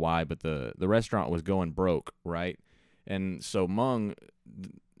don't remember why, but the restaurant was going broke, right? And so Mung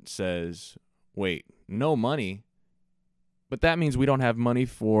says, wait, no money? But that means we don't have money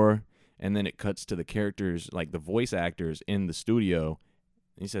for... And then it cuts to the characters, like the voice actors in the studio.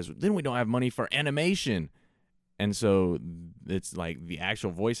 And he says, then we don't have money for animation. And so it's like the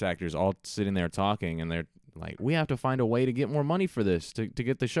actual voice actors all sitting there talking, and they're like, we have to find a way to get more money for this, to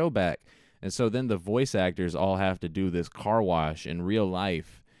get the show back. And so then the voice actors all have to do this car wash in real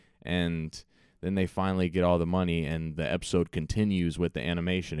life. And then they finally get all the money, and the episode continues with the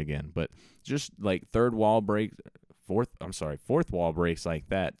animation again. But just like fourth wall breaks like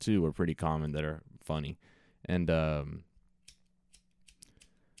that too are pretty common that are funny. And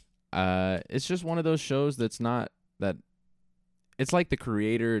it's just one of those shows that's not that, it's like the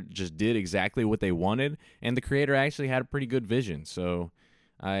creator just did exactly what they wanted, and the creator actually had a pretty good vision. So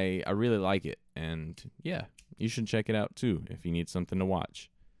I really like it, and yeah, you should check it out too if you need something to watch.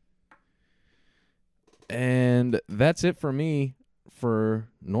 And that's it for me for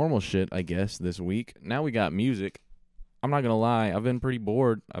normal shit, I guess, this week. Now we got music. I'm not going to lie, I've been pretty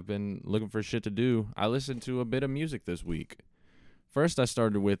bored. I've been looking for shit to do. I listened to a bit of music this week. First, I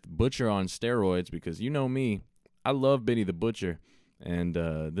started with Butcher on Steroids, because you know me, I love Benny the Butcher. And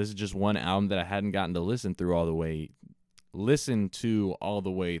this is just one album that I hadn't gotten to listen to all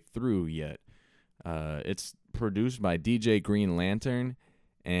the way through yet. It's produced by DJ Green Lantern,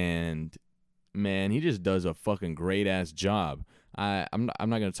 and man, he just does a fucking great ass job. I'm not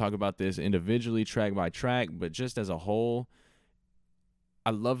going to talk about this individually track by track, but just as a whole,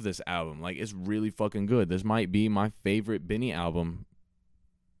 I love this album. Like, it's really fucking good. This might be my favorite Benny album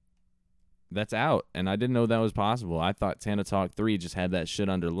that's out, and I didn't know that was possible. I thought Tana Talk 3 just had that shit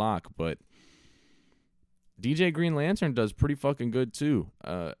under lock, but DJ Green Lantern does pretty fucking good too.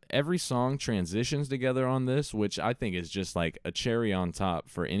 Every song transitions together on this, which I think is just like a cherry on top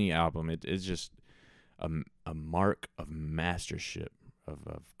for any album. It's just a mark of mastership,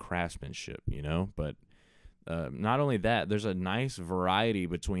 of craftsmanship, you know? But not only that, there's a nice variety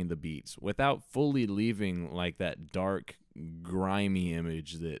between the beats without fully leaving like that dark, grimy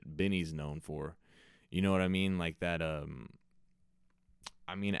image that Benny's known for. You know what I mean? Like that,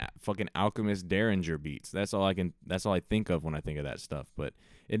 fucking Alchemist Derringer beats. That's all I think of when I think of that stuff. But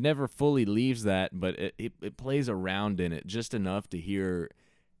it never fully leaves that, but it plays around in it just enough to hear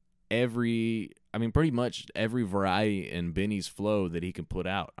pretty much every variety in Benny's flow that he can put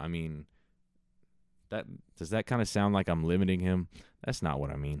out. I mean, does that kind of sound like I'm limiting him? That's not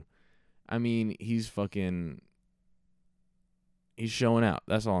what I mean. I mean, he's showing out.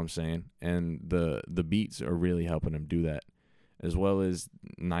 That's all I'm saying. And the beats are really helping him do that, as well as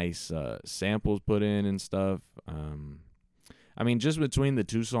nice samples put in and stuff. Just between the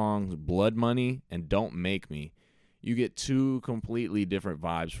two songs, Blood Money and Don't Make Me, you get two completely different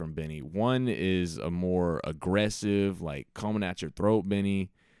vibes from Benny. One is a more aggressive, like coming at your throat Benny,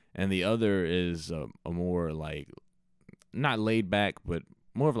 and the other is a more like not laid back, but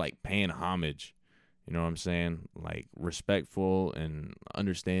more of like paying homage. You know what I'm saying? Like respectful and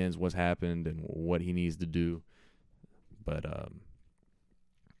understands what's happened and what he needs to do. But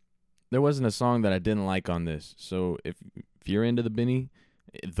there wasn't a song that I didn't like on this. So if you're into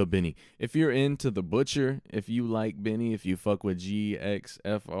if you're into the Butcher, if you like Benny, if you fuck with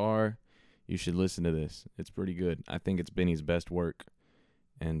GXFR, you should listen to this. It's pretty good. I think it's Benny's best work.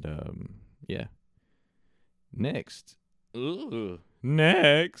 And yeah. Next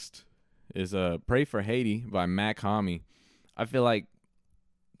is Pray for Haiti by Mac Homie. I feel like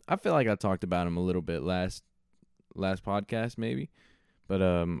I talked about him a little bit last podcast maybe. But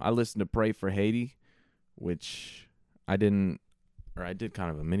I listened to Pray for Haiti, which I did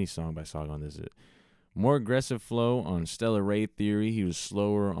kind of a mini song by song on this. More aggressive flow on Stellar Ray Theory. He was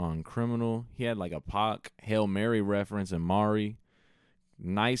slower on Criminal. He had like a Pac Hail Mary reference in Mari.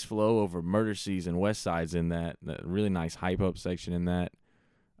 Nice flow over Murder C's and West Side's in that really nice hype up section in that.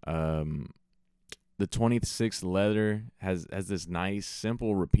 The 26th Letter has this nice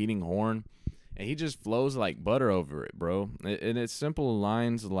simple repeating horn, and he just flows like butter over it, bro. And it's simple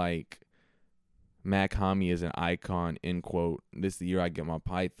lines like Mac Homie is an icon, end quote. This the year I get my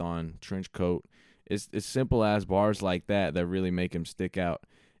Python trench coat. It's simple as bars like that really make him stick out.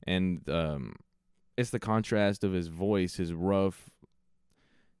 And it's the contrast of his voice, his rough.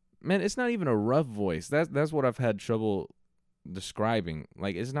 Man, it's not even a rough voice. That's what I've had trouble describing.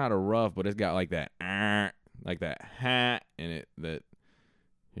 Like, it's not a rough, but it's got like that ha in it. That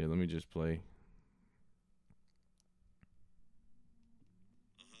here, let me just play.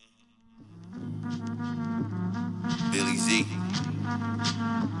 Billy Z.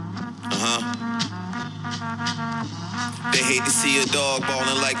 They hate to see a dog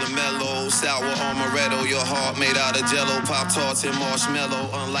ballin' like LaMelo. Sour amaretto, your heart made out of jello. Pop-Tarts and marshmallow.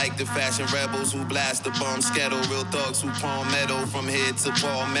 Unlike the fashion rebels who blast the bum skettle. Real thugs who palmetto from head to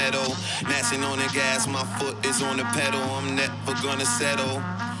palmetto. Gnashing on the gas, my foot is on the pedal. I'm never gonna settle.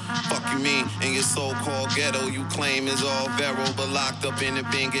 Fuck you mean in your so-called ghetto. You claim is all vero, but locked up in the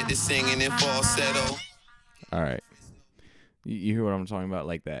bin, get to singing in falsetto. All right. You hear what I'm talking about?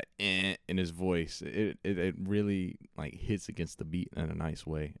 Like that in his voice. It really like hits against the beat in a nice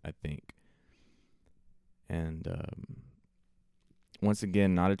way, I think. And once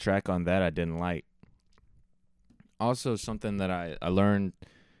again, not a track on that I didn't like. Also, something that I learned,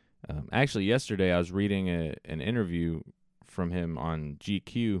 actually yesterday I was reading an interview from him on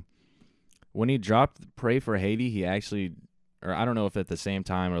GQ. When he dropped Pray for Haiti, he actually, or I don't know if at the same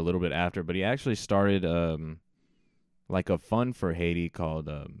time or a little bit after, but he actually started like a fund for Haiti called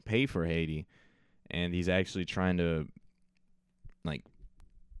Pay for Haiti, and he's actually trying to like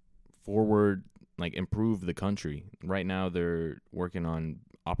improve the country. Right now they're working on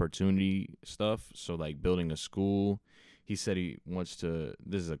opportunity stuff, so like building a school. He said he wants to,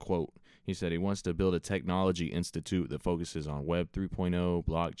 this is a quote, he said he wants to build a technology institute that focuses on Web 3.0,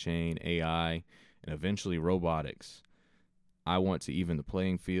 blockchain, AI, and eventually robotics. I want to even the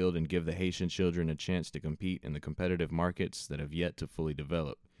playing field and give the Haitian children a chance to compete in the competitive markets that have yet to fully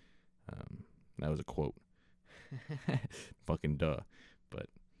develop. That was a quote. Fucking duh. But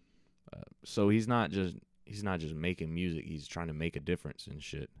so he's not just making music. He's trying to make a difference and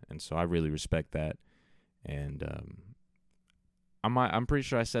shit. And so I really respect that. And I'm pretty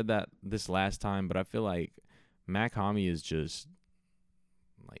sure I said that this last time, but I feel like Mac Homie is just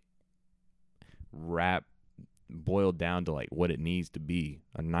like rap boiled down to like what it needs to be.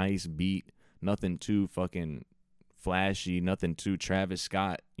 A nice beat, nothing too fucking flashy, nothing too Travis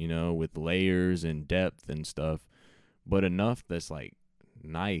Scott, you know, with layers and depth and stuff, but enough that's like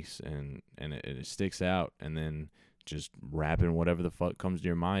nice and it sticks out, and then just rapping whatever the fuck comes to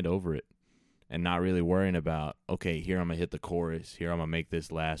your mind over it, and not really worrying about, okay, here I'm gonna hit the chorus, here I'm gonna make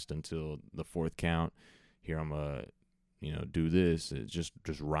this last until the fourth count, here I'm gonna, you know, do this. It's just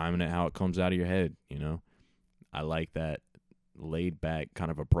rhyming it how it comes out of your head, you know. I like that laid back kind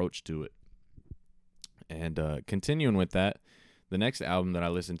of approach to it. And continuing with that, the next album that I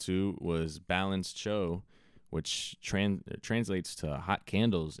listened to was Balens Cho, which translates to Hot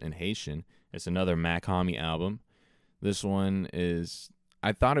Candles in Haitian. It's another Mac Homie album. This one is,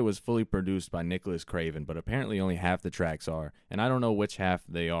 I thought it was fully produced by Nicholas Craven, but apparently only half the tracks are. And I don't know which half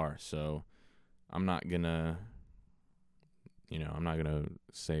they are, so I'm not going to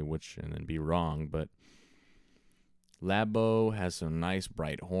say which and then be wrong, but Labo has some nice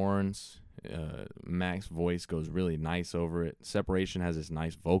bright horns. Mac's voice goes really nice over it. Separation has this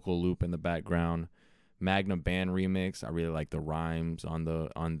nice vocal loop in the background. Magna Band remix, I really like the rhymes on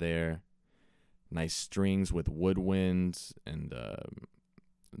there. Nice strings with woodwinds, and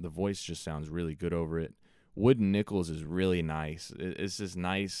the voice just sounds really good over it. Wooden Nickels is really nice. It's this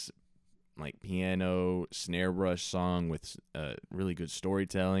nice like piano snare brush song with really good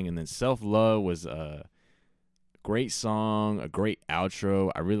storytelling. And then Self Love was a great song, a great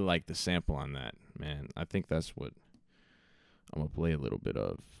outro. I really like the sample on that, man. I think that's what I'm gonna play a little bit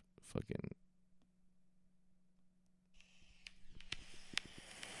of. Fucking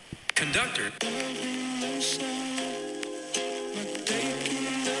Conductor.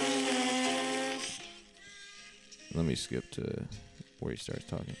 Let me skip to where he starts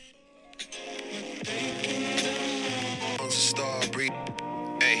talking.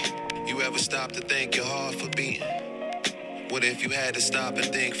 Hey, you ever stop to thank your heart for beating? What if you had to stop and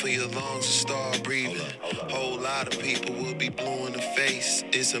think for your lungs to start breathing? Whole lot of people will be blue in the face.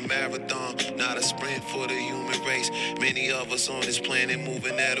 It's a marathon, not a sprint for the human race. Many of us on this planet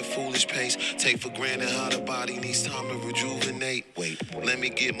moving at a foolish pace. Take for granted how the body needs time to rejuvenate. Wait, let me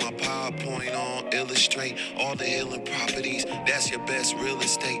get my PowerPoint on, illustrate all the healing properties. That's your best real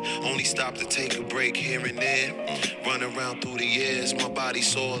estate. Only stop to take a break here and there. Run around through the years, my body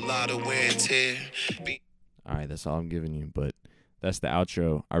saw a lot of wear and tear. All right, that's all I'm giving you, but that's the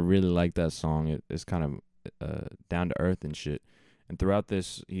outro. I really like that song. It's kind of down to earth and shit. And throughout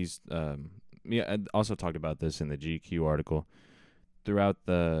this, he's I also talked about this in the GQ article. Throughout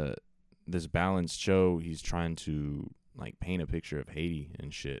this Balens Cho, he's trying to like paint a picture of Haiti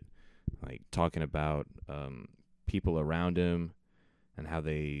and shit, like talking about people around him and how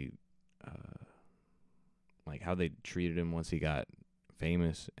they treated him once he got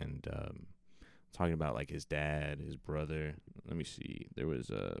famous, and talking about like his dad, his brother. Let me see. There was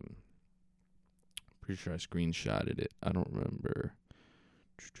pretty sure I screenshotted it. I don't remember.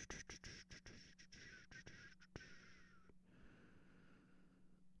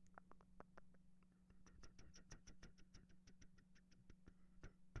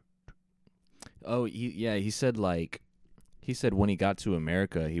 Oh, he said when he got to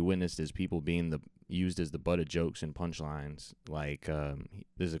America, he witnessed his people being used as the butt of jokes and punchlines. Like,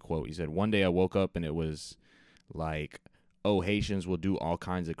 this is a quote. He said, "One day I woke up and it was like, oh, Haitians will do all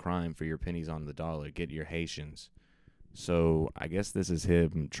kinds of crime for your pennies on the dollar. Get your Haitians." So I guess this is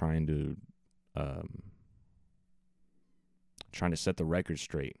him trying to set the record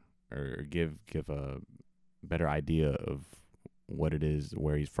straight, or give a better idea of what it is,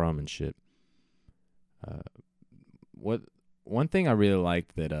 where he's from and shit. One thing I really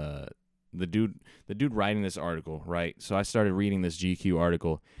liked that the dude writing this article, right? So I started reading this GQ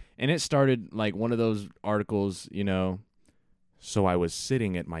article, and it started like one of those articles, you know. So I was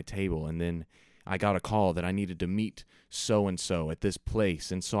sitting at my table, and then I got a call that I needed to meet so-and-so at this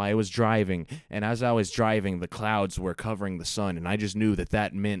place. And so I was driving, and as I was driving, the clouds were covering the sun, and I just knew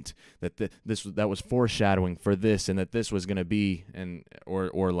that meant that that was foreshadowing for this, and that this was going to be, and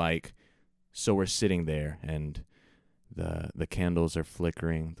or like, so we're sitting there, and the candles are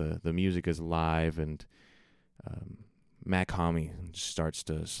flickering, the music is live, and Mac Homie starts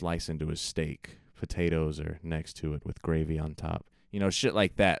to slice into his steak. Potatoes are next to it with gravy on top. You know, shit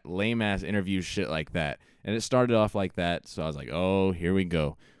like that. Lame-ass interview shit like that. And it started off like that, so I was like, oh, here we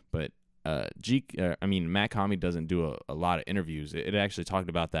go. But Mac Homie doesn't do a lot of interviews. It actually talked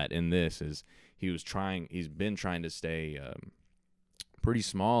about that in this, is he's been trying to stay pretty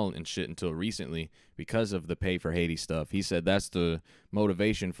small and shit until recently because of the Pay for Haiti stuff. He said that's the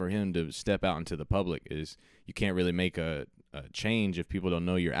motivation for him to step out into the public, is you can't really make a change if people don't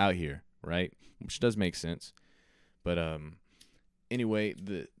know you're out here, right? Which does make sense. But anyway,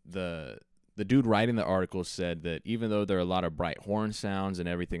 the dude writing the article said that even though there are a lot of bright horn sounds and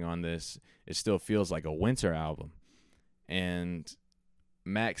everything on this, it still feels like a winter album. And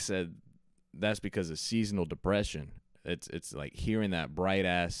Mac said that's because of seasonal depression. It's like hearing that bright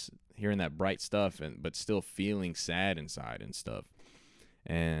stuff, but still feeling sad inside and stuff.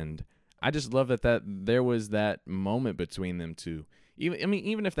 And I just love that there was that moment between them two.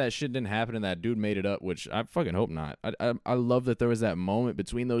 Even if that shit didn't happen and that dude made it up, which I fucking hope not. I love that there was that moment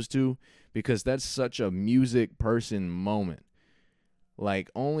between those two, because that's such a music person moment. Like,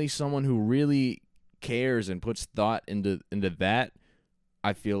 only someone who really cares and puts thought into that,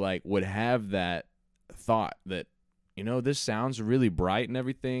 I feel like, would have that thought that, you know, this sounds really bright and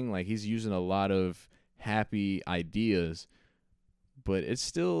everything. Like, he's using a lot of happy ideas, but it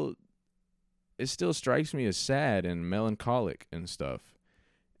still strikes me as sad and melancholic and stuff.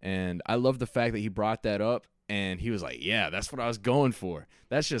 And I love the fact that he brought that up, and he was like, yeah, that's what I was going for.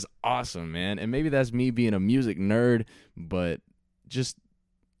 That's just awesome, man. And maybe that's me being a music nerd, but just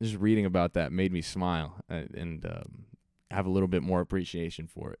reading about that made me smile and have a little bit more appreciation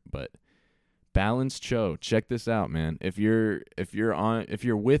for it. But Balens Cho. Check this out, man. If you're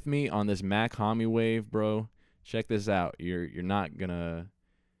with me on this Mac Homie wave, bro, check this out. You're not gonna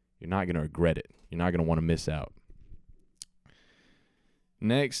regret it. You're not gonna want to miss out.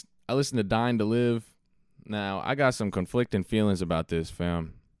 Next, I listened to Dying to Live. Now, I got some conflicting feelings about this,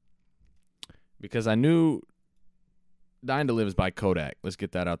 fam. Because I knew Dying to Live is by Kodak. Let's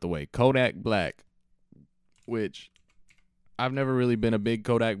get that out the way. Kodak Black, which I've never really been a big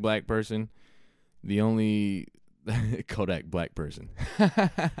Kodak Black person. The only Kodak Black person.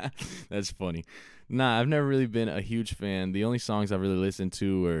 That's funny. Nah, I've never really been a huge fan. The only songs I've really listened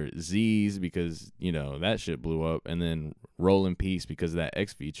to are Z's because, you know, that shit blew up. And then Roll in Peace because of that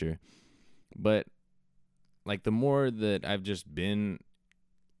X feature. But, like, the more that I've just been,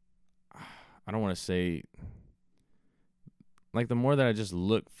 I don't want to say, like, the more that I just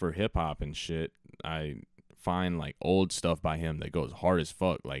look for hip-hop and shit, I find, like, old stuff by him that goes hard as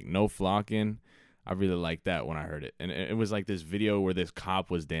fuck. Like, No Flockin'. I really liked that when I heard it. And it was like this video where this cop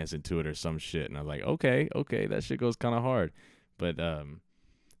was dancing to it or some shit. And I was like, okay, that shit goes kind of hard. But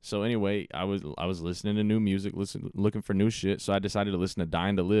so anyway, I was listening to new music, looking for new shit. So I decided to listen to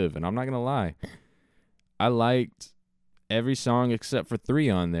Dying to Live. And I'm not going to lie, I liked every song except for 3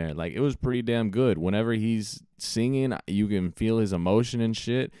 on there. Like, it was pretty damn good. Whenever he's singing, you can feel his emotion and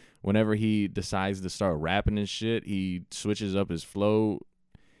shit. Whenever he decides to start rapping and shit, he switches up his flow.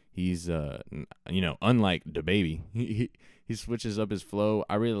 He's, unlike DaBaby, he switches up his flow.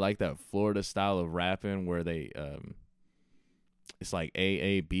 I really like that Florida style of rapping where they, it's like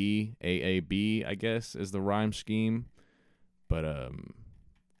AAB, I guess, is the rhyme scheme. But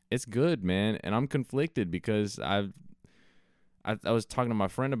it's good, man. And I'm conflicted because I was talking to my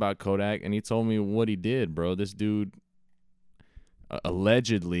friend about Kodak, and he told me what he did, bro. This dude,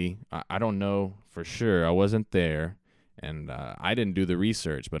 allegedly, I don't know for sure. I wasn't there. And I didn't do the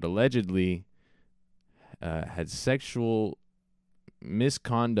research, but allegedly had sexual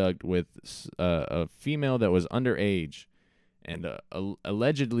misconduct with a female that was underage. And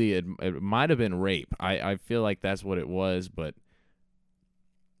allegedly it might have been rape. I feel like that's what it was, but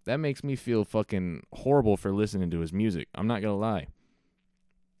that makes me feel fucking horrible for listening to his music. I'm not going to lie.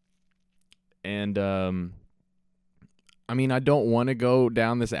 And I mean, I don't want to go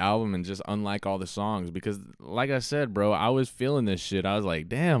down this album and just unlike all the songs because, like I said, bro, I was feeling this shit. I was like,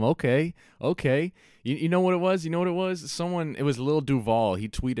 damn, okay. You know what it was? It was Lil Duval. He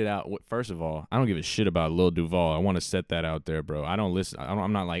tweeted out, first of all, I don't give a shit about Lil Duval. I want to set that out there, bro. I don't listen.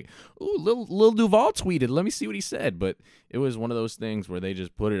 I'm not like, ooh, Lil Duval tweeted. Let me see what he said. But it was one of those things where they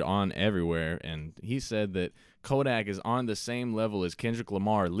just put it on everywhere. And he said that Kodak is on the same level as Kendrick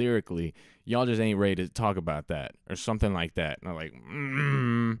Lamar lyrically. Y'all just ain't ready to talk about that or something like that. And I'm like,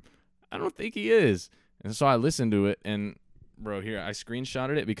 I don't think he is. And so I listened to it, and bro, here I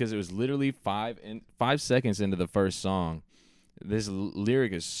screenshotted it because it was literally 5 seconds into the first song. This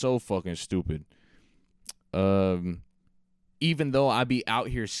lyric is so fucking stupid. Even though I be out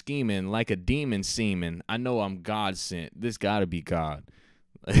here scheming like a demon seeming, I know I'm God sent. This gotta be God.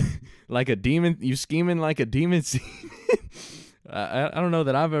 Like a demon, you scheming like a demon seeming. I don't know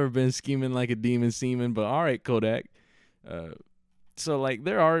that I've ever been scheming like a demon seeming, but all right, Kodak. So like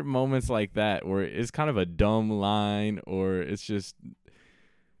there are moments like that where it's kind of a dumb line, or it's just,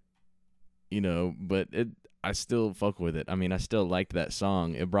 but I still fuck with it. I mean, I still liked that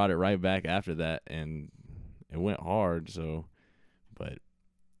song. It brought it right back after that, and it went hard. So, but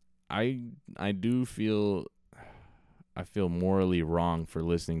I do feel. I feel morally wrong for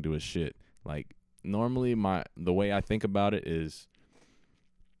listening to his shit. Like, normally the way I think about it is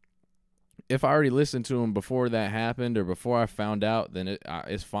if I already listened to him before that happened or before I found out, then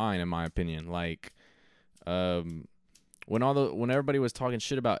it's fine in my opinion. Like, when everybody was talking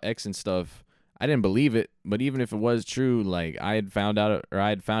shit about X and stuff, I didn't believe it. But even if it was true, like I had found out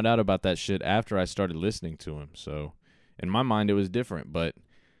about that shit after I started listening to him. So in my mind, it was different. But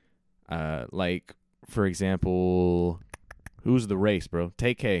like, for example, who's the race, bro?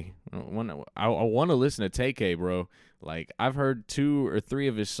 Tay-K. I want to listen to Tay-K, bro. Like, I've heard 2 or 3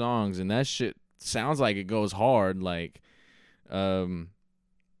 of his songs, and that shit sounds like it goes hard. Like,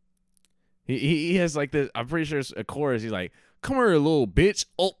 he has like this. I'm pretty sure it's a chorus. He's like, "Come here, little bitch."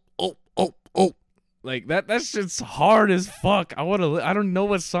 Oh. Like that shit's hard as fuck. I don't know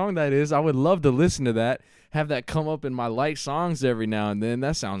what song that is. I would love to listen to that. Have that come up in my light songs every now and then.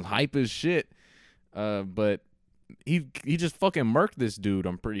 That sounds hype as shit. But he just fucking murked this dude,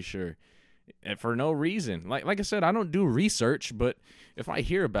 I'm pretty sure. And for no reason. Like I said, I don't do research, but if I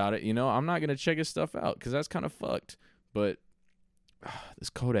hear about it, I'm not gonna check his stuff out because that's kind of fucked. But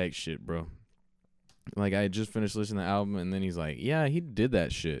this Kodak shit, bro. Like, I had just finished listening to the album, and then he's like, "Yeah, he did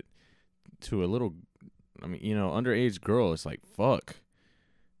that shit." to a little, underage girl, it's like, fuck,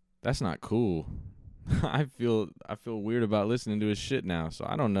 that's not cool. I feel weird about listening to his shit now. So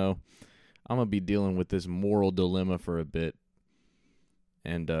I don't know. I'm gonna be dealing with this moral dilemma for a bit.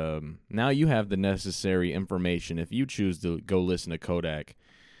 And now you have the necessary information if you choose to go listen to Kodak,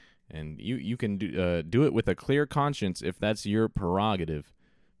 and you can do it with a clear conscience if that's your prerogative.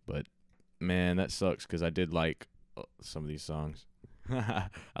 But man, that sucks because I did like some of these songs. I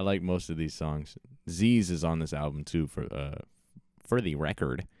like most of these songs. Z's is on this album too, for the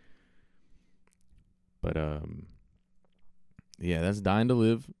record. But yeah, that's Dying to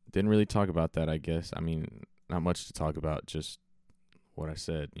Live. Didn't really talk about that, I guess. I mean, not much to talk about, just what I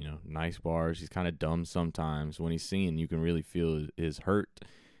said, nice bars. He's kind of dumb sometimes. When he's singing, you can really feel his hurt.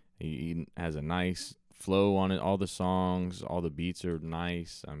 He has a nice flow on it. All the songs, all the beats are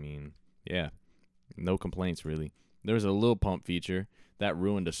nice. I mean, yeah, no complaints really. There was a Lil Pump feature that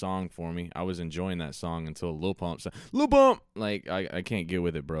ruined a song for me. I was enjoying that song until Lil Pump said, Lil Pump! Like, I can't get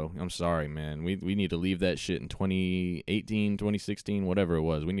with it, bro. I'm sorry, man. We need to leave that shit in 2018, 2016, whatever it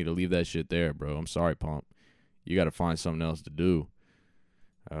was. We need to leave that shit there, bro. I'm sorry, Pump. You got to find something else to do.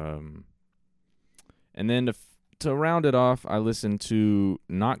 And then to round it off, I listened to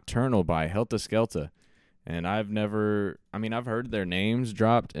Nocturnal by Helta Skelta. And I've heard their names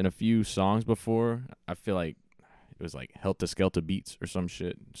dropped in a few songs before. I feel like it was like Helta Skelta Beats or some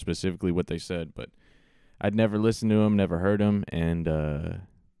shit, specifically what they said. But I'd never listened to them, never heard them. And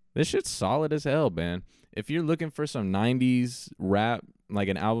this shit's solid as hell, man. If you're looking for some 90s rap, like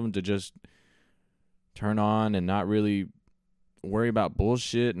an album to just turn on and not really worry about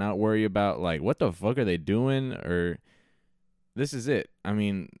bullshit, not worry about like what the fuck are they doing, or this is it. I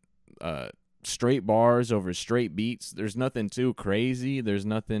mean, straight bars over straight beats. There's nothing too crazy. There's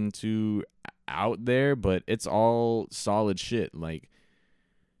nothing too out there, but it's all solid shit. Like,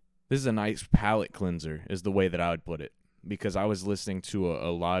 this is a nice palate cleanser is the way that I would put it, because I was listening to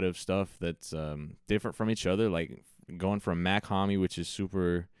a lot of stuff that's different from each other, like going from Mac Homie, which is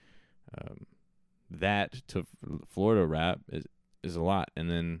super that, to Florida rap is a lot. And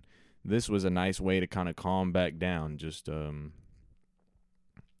then this was a nice way to kind of calm back down, just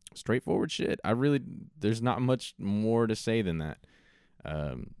straightforward shit. There's not much more to say than that.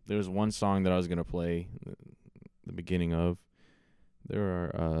 There was one song that I was going to play the beginning of. There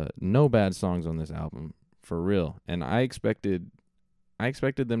are no bad songs on this album, for real. And I expected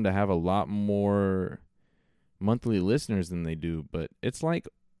them to have a lot more monthly listeners than they do, but it's like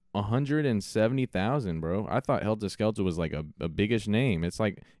 170,000, bro. I thought Helta Skelta was like a biggish name. It's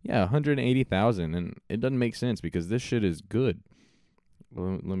like, yeah, 180,000, and it doesn't make sense because this shit is good.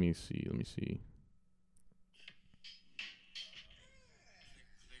 Let me see.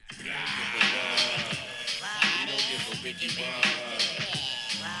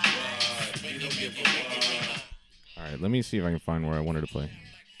 All right, let me see if I can find where I wanted to play.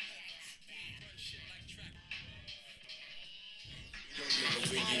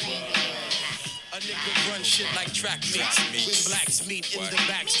 Run shit like track meets. When blacks meet in the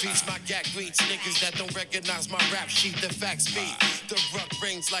back streets, my gag greets niggas that don't recognize my rap sheet. The facts beat. The ruck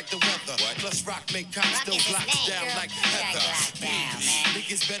rings like the weather. Plus rock make cops those blocks down like heather.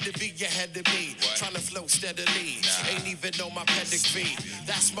 Niggas better be ahead of me. Trying to flow steadily. Ain't even know my pedigree.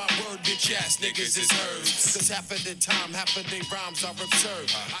 That's my word, bitch ass niggas is heard. Cause half of the time, half of their rhymes are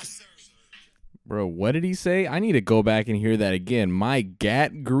absurd. Bro, what did he say? I need to go back and hear that again. My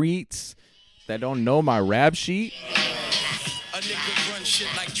gat greets that don't know my rap sheet. A nigga run shit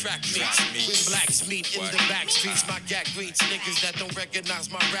like track meets. When blacks meet in the back streets, my gat greets niggas that don't recognize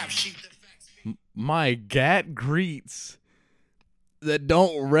my rap sheet. My gat greets that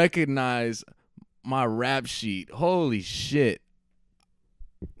don't recognize my rap sheet. Holy shit.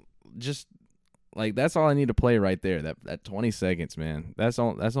 Just like, that's all I need to play right there. That 20 seconds, man. That's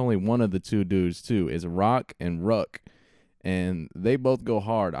only one of the two dudes too, is Rock and Ruck. And they both go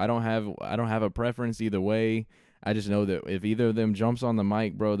hard. I don't have a preference either way. I just know that if either of them jumps on the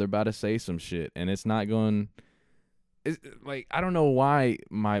mic, bro, they're about to say some shit, and it's not going. It's like, I don't know why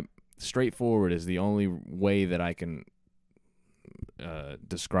my straightforward is the only way that I can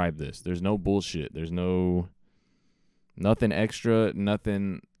describe this. There's no bullshit. There's nothing extra,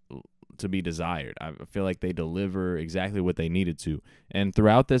 nothing to be desired. I feel like they deliver exactly what they needed to. And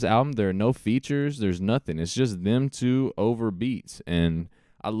throughout this album, there are no features. There's nothing. It's just them two over beats. And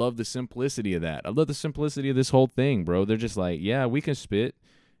I love the simplicity of that. I love the simplicity of this whole thing, bro. They're just like, yeah, we can spit.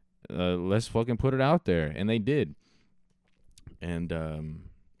 Let's fucking put it out there. And they did. And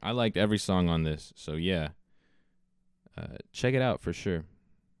I liked every song on this. So, yeah. Check it out for sure.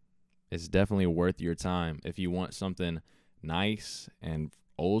 It's definitely worth your time if you want something nice and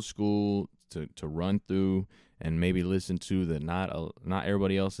old school to run through and maybe listen to that not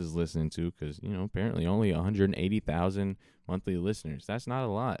everybody else is listening to, because apparently only 180,000 monthly listeners. That's not a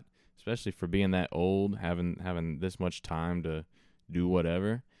lot, especially for being that old, having this much time to do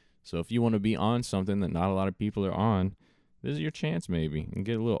whatever. So if you want to be on something that not a lot of people are on, this is your chance maybe, and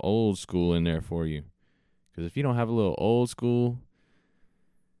get a little old school in there for you. Because if you don't have a little old school,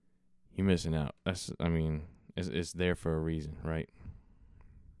 you're missing out. It's there for a reason, right?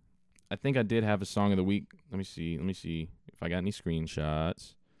 I think I did have a song of the week. Let me see if I got any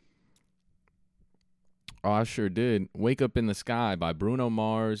screenshots. Oh, I sure did. Wake Up in the Sky by Bruno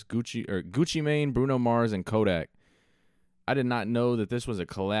Mars, Gucci Mane, Bruno Mars, and Kodak. I did not know that this was a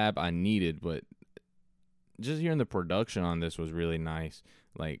collab I needed, but just hearing the production on this was really nice.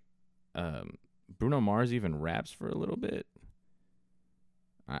 Like, Bruno Mars even raps for a little bit.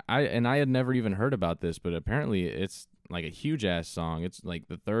 I had never even heard about this, but apparently it's like a huge ass song. It's like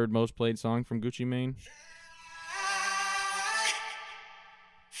the third most played song from Gucci Mane.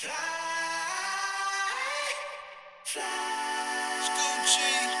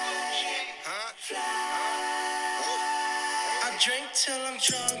 I drink till I'm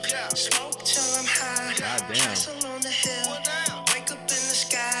drunk, smoke till I'm high. God Castle on the hill, wake up in the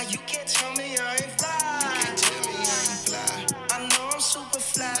sky. You can't tell me I ain't fly. I know I'm super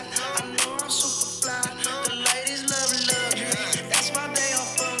fly. The ladies love you. That's why they all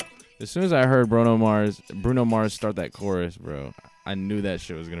fuck. As soon as I heard Bruno Mars start that chorus, bro, I knew that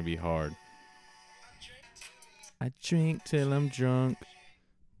shit was gonna be hard. I drink till I'm drunk,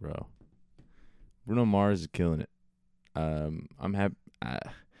 bro. Bruno Mars is killing it. I'm happy. I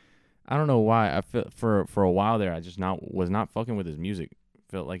don't know why. I felt for a while there, I just was not fucking with his music.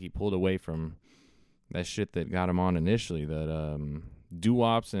 Felt like he pulled away from that shit that got him on initially. That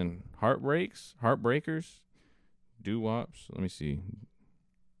doo-wops and heartbreakers, doo-wops. Let me see.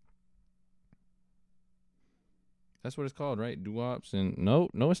 That's what it's called, right? Doo-wops and no,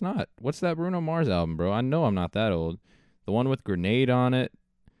 it's not. What's that Bruno Mars album, bro? I know I'm not that old. The one with Grenade on it.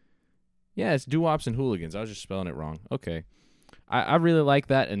 Yeah, it's Doo-Wops and Hooligans. I was just spelling it wrong. Okay. I really like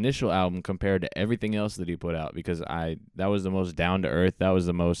that initial album compared to everything else that he put out, because that was the most down to earth. That was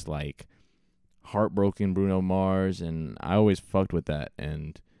the most like heartbroken Bruno Mars, and I always fucked with that.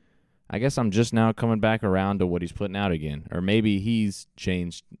 And I guess I'm just now coming back around to what he's putting out again, or maybe he's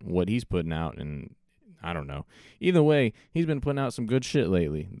changed what he's putting out, and I don't know. Either way, he's been putting out some good shit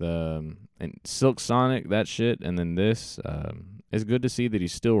lately. And Silk Sonic, that shit, and then this. It's good to see that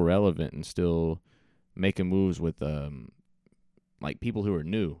he's still relevant and still making moves with like people who are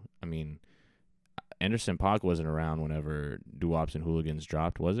new. I mean, Anderson .Paak wasn't around whenever Doo-Wops and Hooligans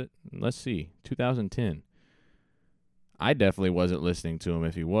dropped, was it? Let's see, 2010. I definitely wasn't listening to him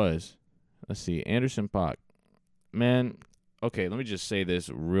if he was. Let's see, Anderson .Paak. Man, okay, let me just say this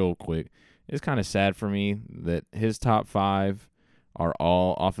real quick. It's kind of sad for me that his top 5 are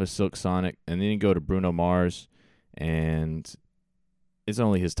all off of Silk Sonic, and then you go to Bruno Mars, and it's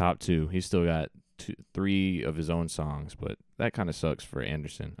only his top 2. He's still got 3 of his own songs, but that kind of sucks for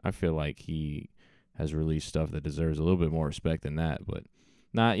Anderson. I feel like he has released stuff that deserves a little bit more respect than that, but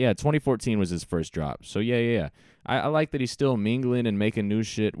not. Yeah, 2014 was his first drop. So yeah. I like that he's still mingling and making new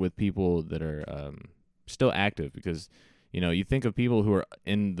shit with people that are still active, because you think of people who are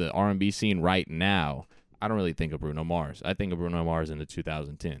in the R&B scene right now. I don't really think of Bruno Mars. I think of Bruno Mars in the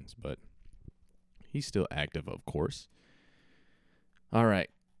 2010s, but he's still active, of course. All right.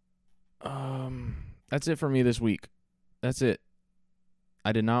 That's it for me this week. That's it.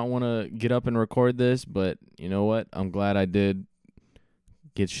 I did not want to get up and record this, but you know what? I'm glad I did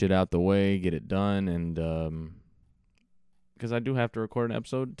get shit out the way, get it done, and because I do have to record an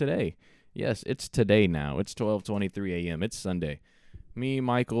episode today. Yes, it's today now. It's 12:23 a.m. It's Sunday. Me,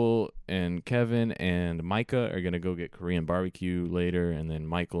 Michael, and Kevin and Micah are going to go get Korean barbecue later, and then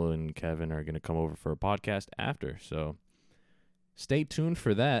Michael and Kevin are going to come over for a podcast after. So stay tuned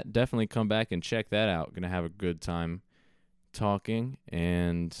for that. Definitely come back and check that out. Going to have a good time talking.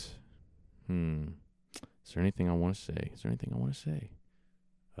 And, is there anything I want to say?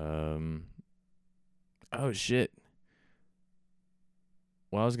 Oh, shit.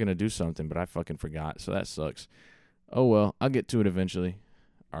 Well, I was going to do something, but I fucking forgot, so that sucks. Oh, well, I'll get to it eventually.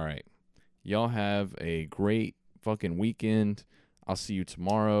 All right. Y'all have a great fucking weekend. I'll see you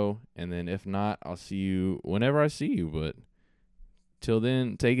tomorrow, and then if not, I'll see you whenever I see you. But till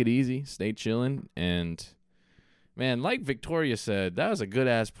then, take it easy, stay chilling, and man, like Victoria said, that was a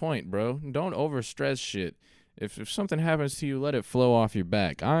good-ass point, bro. Don't overstress shit. If something happens to you, let it flow off your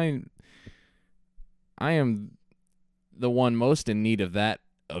back. I am the one most in need of that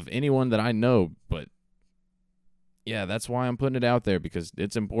of anyone that I know, but yeah, that's why I'm putting it out there, because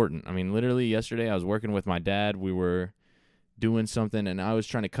it's important. I mean, literally yesterday I was working with my dad. We were doing something, and I was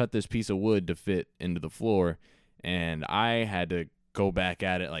trying to cut this piece of wood to fit into the floor, and I had to go back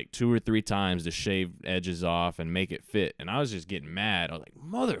at it like 2 or 3 times to shave edges off and make it fit. And I was just getting mad. I was like,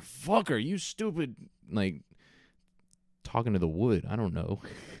 motherfucker, you stupid, like, talking to the wood. I don't know.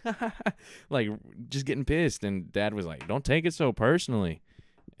 Like, just getting pissed. And Dad was like, don't take it so personally.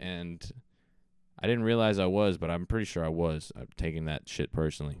 And I didn't realize I was, but I'm pretty sure I was. I'm taking that shit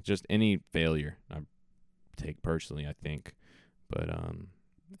personally. Just any failure I take personally, I think. But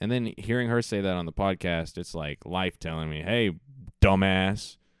and then hearing her say that on the podcast, it's like life telling me, hey,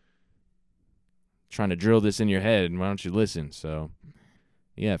 dumbass, trying to drill this in your head, why don't you listen? So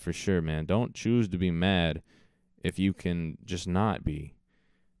yeah, for sure, man. Don't choose to be mad if you can just not be.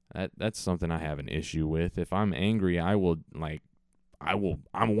 That's something I have an issue with. If I'm angry, I want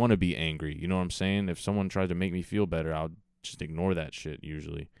to be angry. You know what I'm saying? If someone tries to make me feel better, I'll just ignore that shit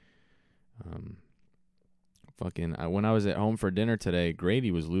usually. When I was at home for dinner today,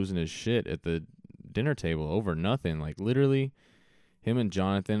 Grady was losing his shit at the dinner table over nothing. Like, literally, him and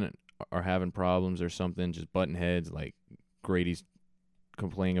Jonathan are having problems or something, just butting heads. Like, Grady's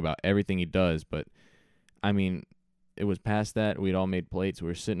complaining about everything he does. But, I mean, it was past that. We'd all made plates. We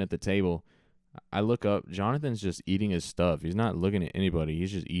were sitting at the table. I look up. Jonathan's just eating his stuff. He's not looking at anybody.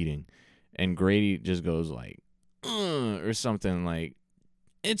 He's just eating. And Grady just goes like, or something like,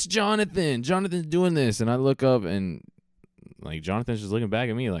 it's Jonathan. Jonathan's doing this. And I look up, and like Jonathan's just looking back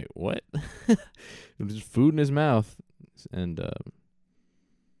at me like, what? There's food in his mouth. And it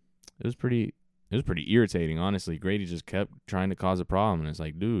was pretty irritating, honestly. Grady just kept trying to cause a problem. And it's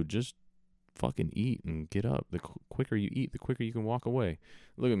like, dude, just fucking eat and get up. The quicker you eat, the quicker you can walk away.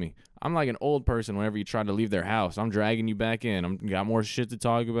 Look at me. I'm like an old person whenever you try to leave their house. I'm dragging you back in. I'm got more shit to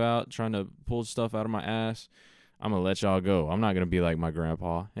talk about, trying to pull stuff out of my ass. I'm going to let y'all go. I'm not going to be like my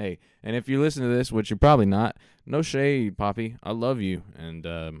grandpa. Hey, and if you listen to this, which you're probably not, no shade, Poppy. I love you, and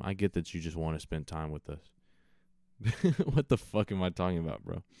I get that you just want to spend time with us. What the fuck am I talking about,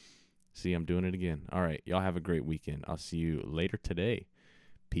 bro? See, I'm doing it again. All right, y'all have a great weekend. I'll see you later today.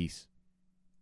 Peace.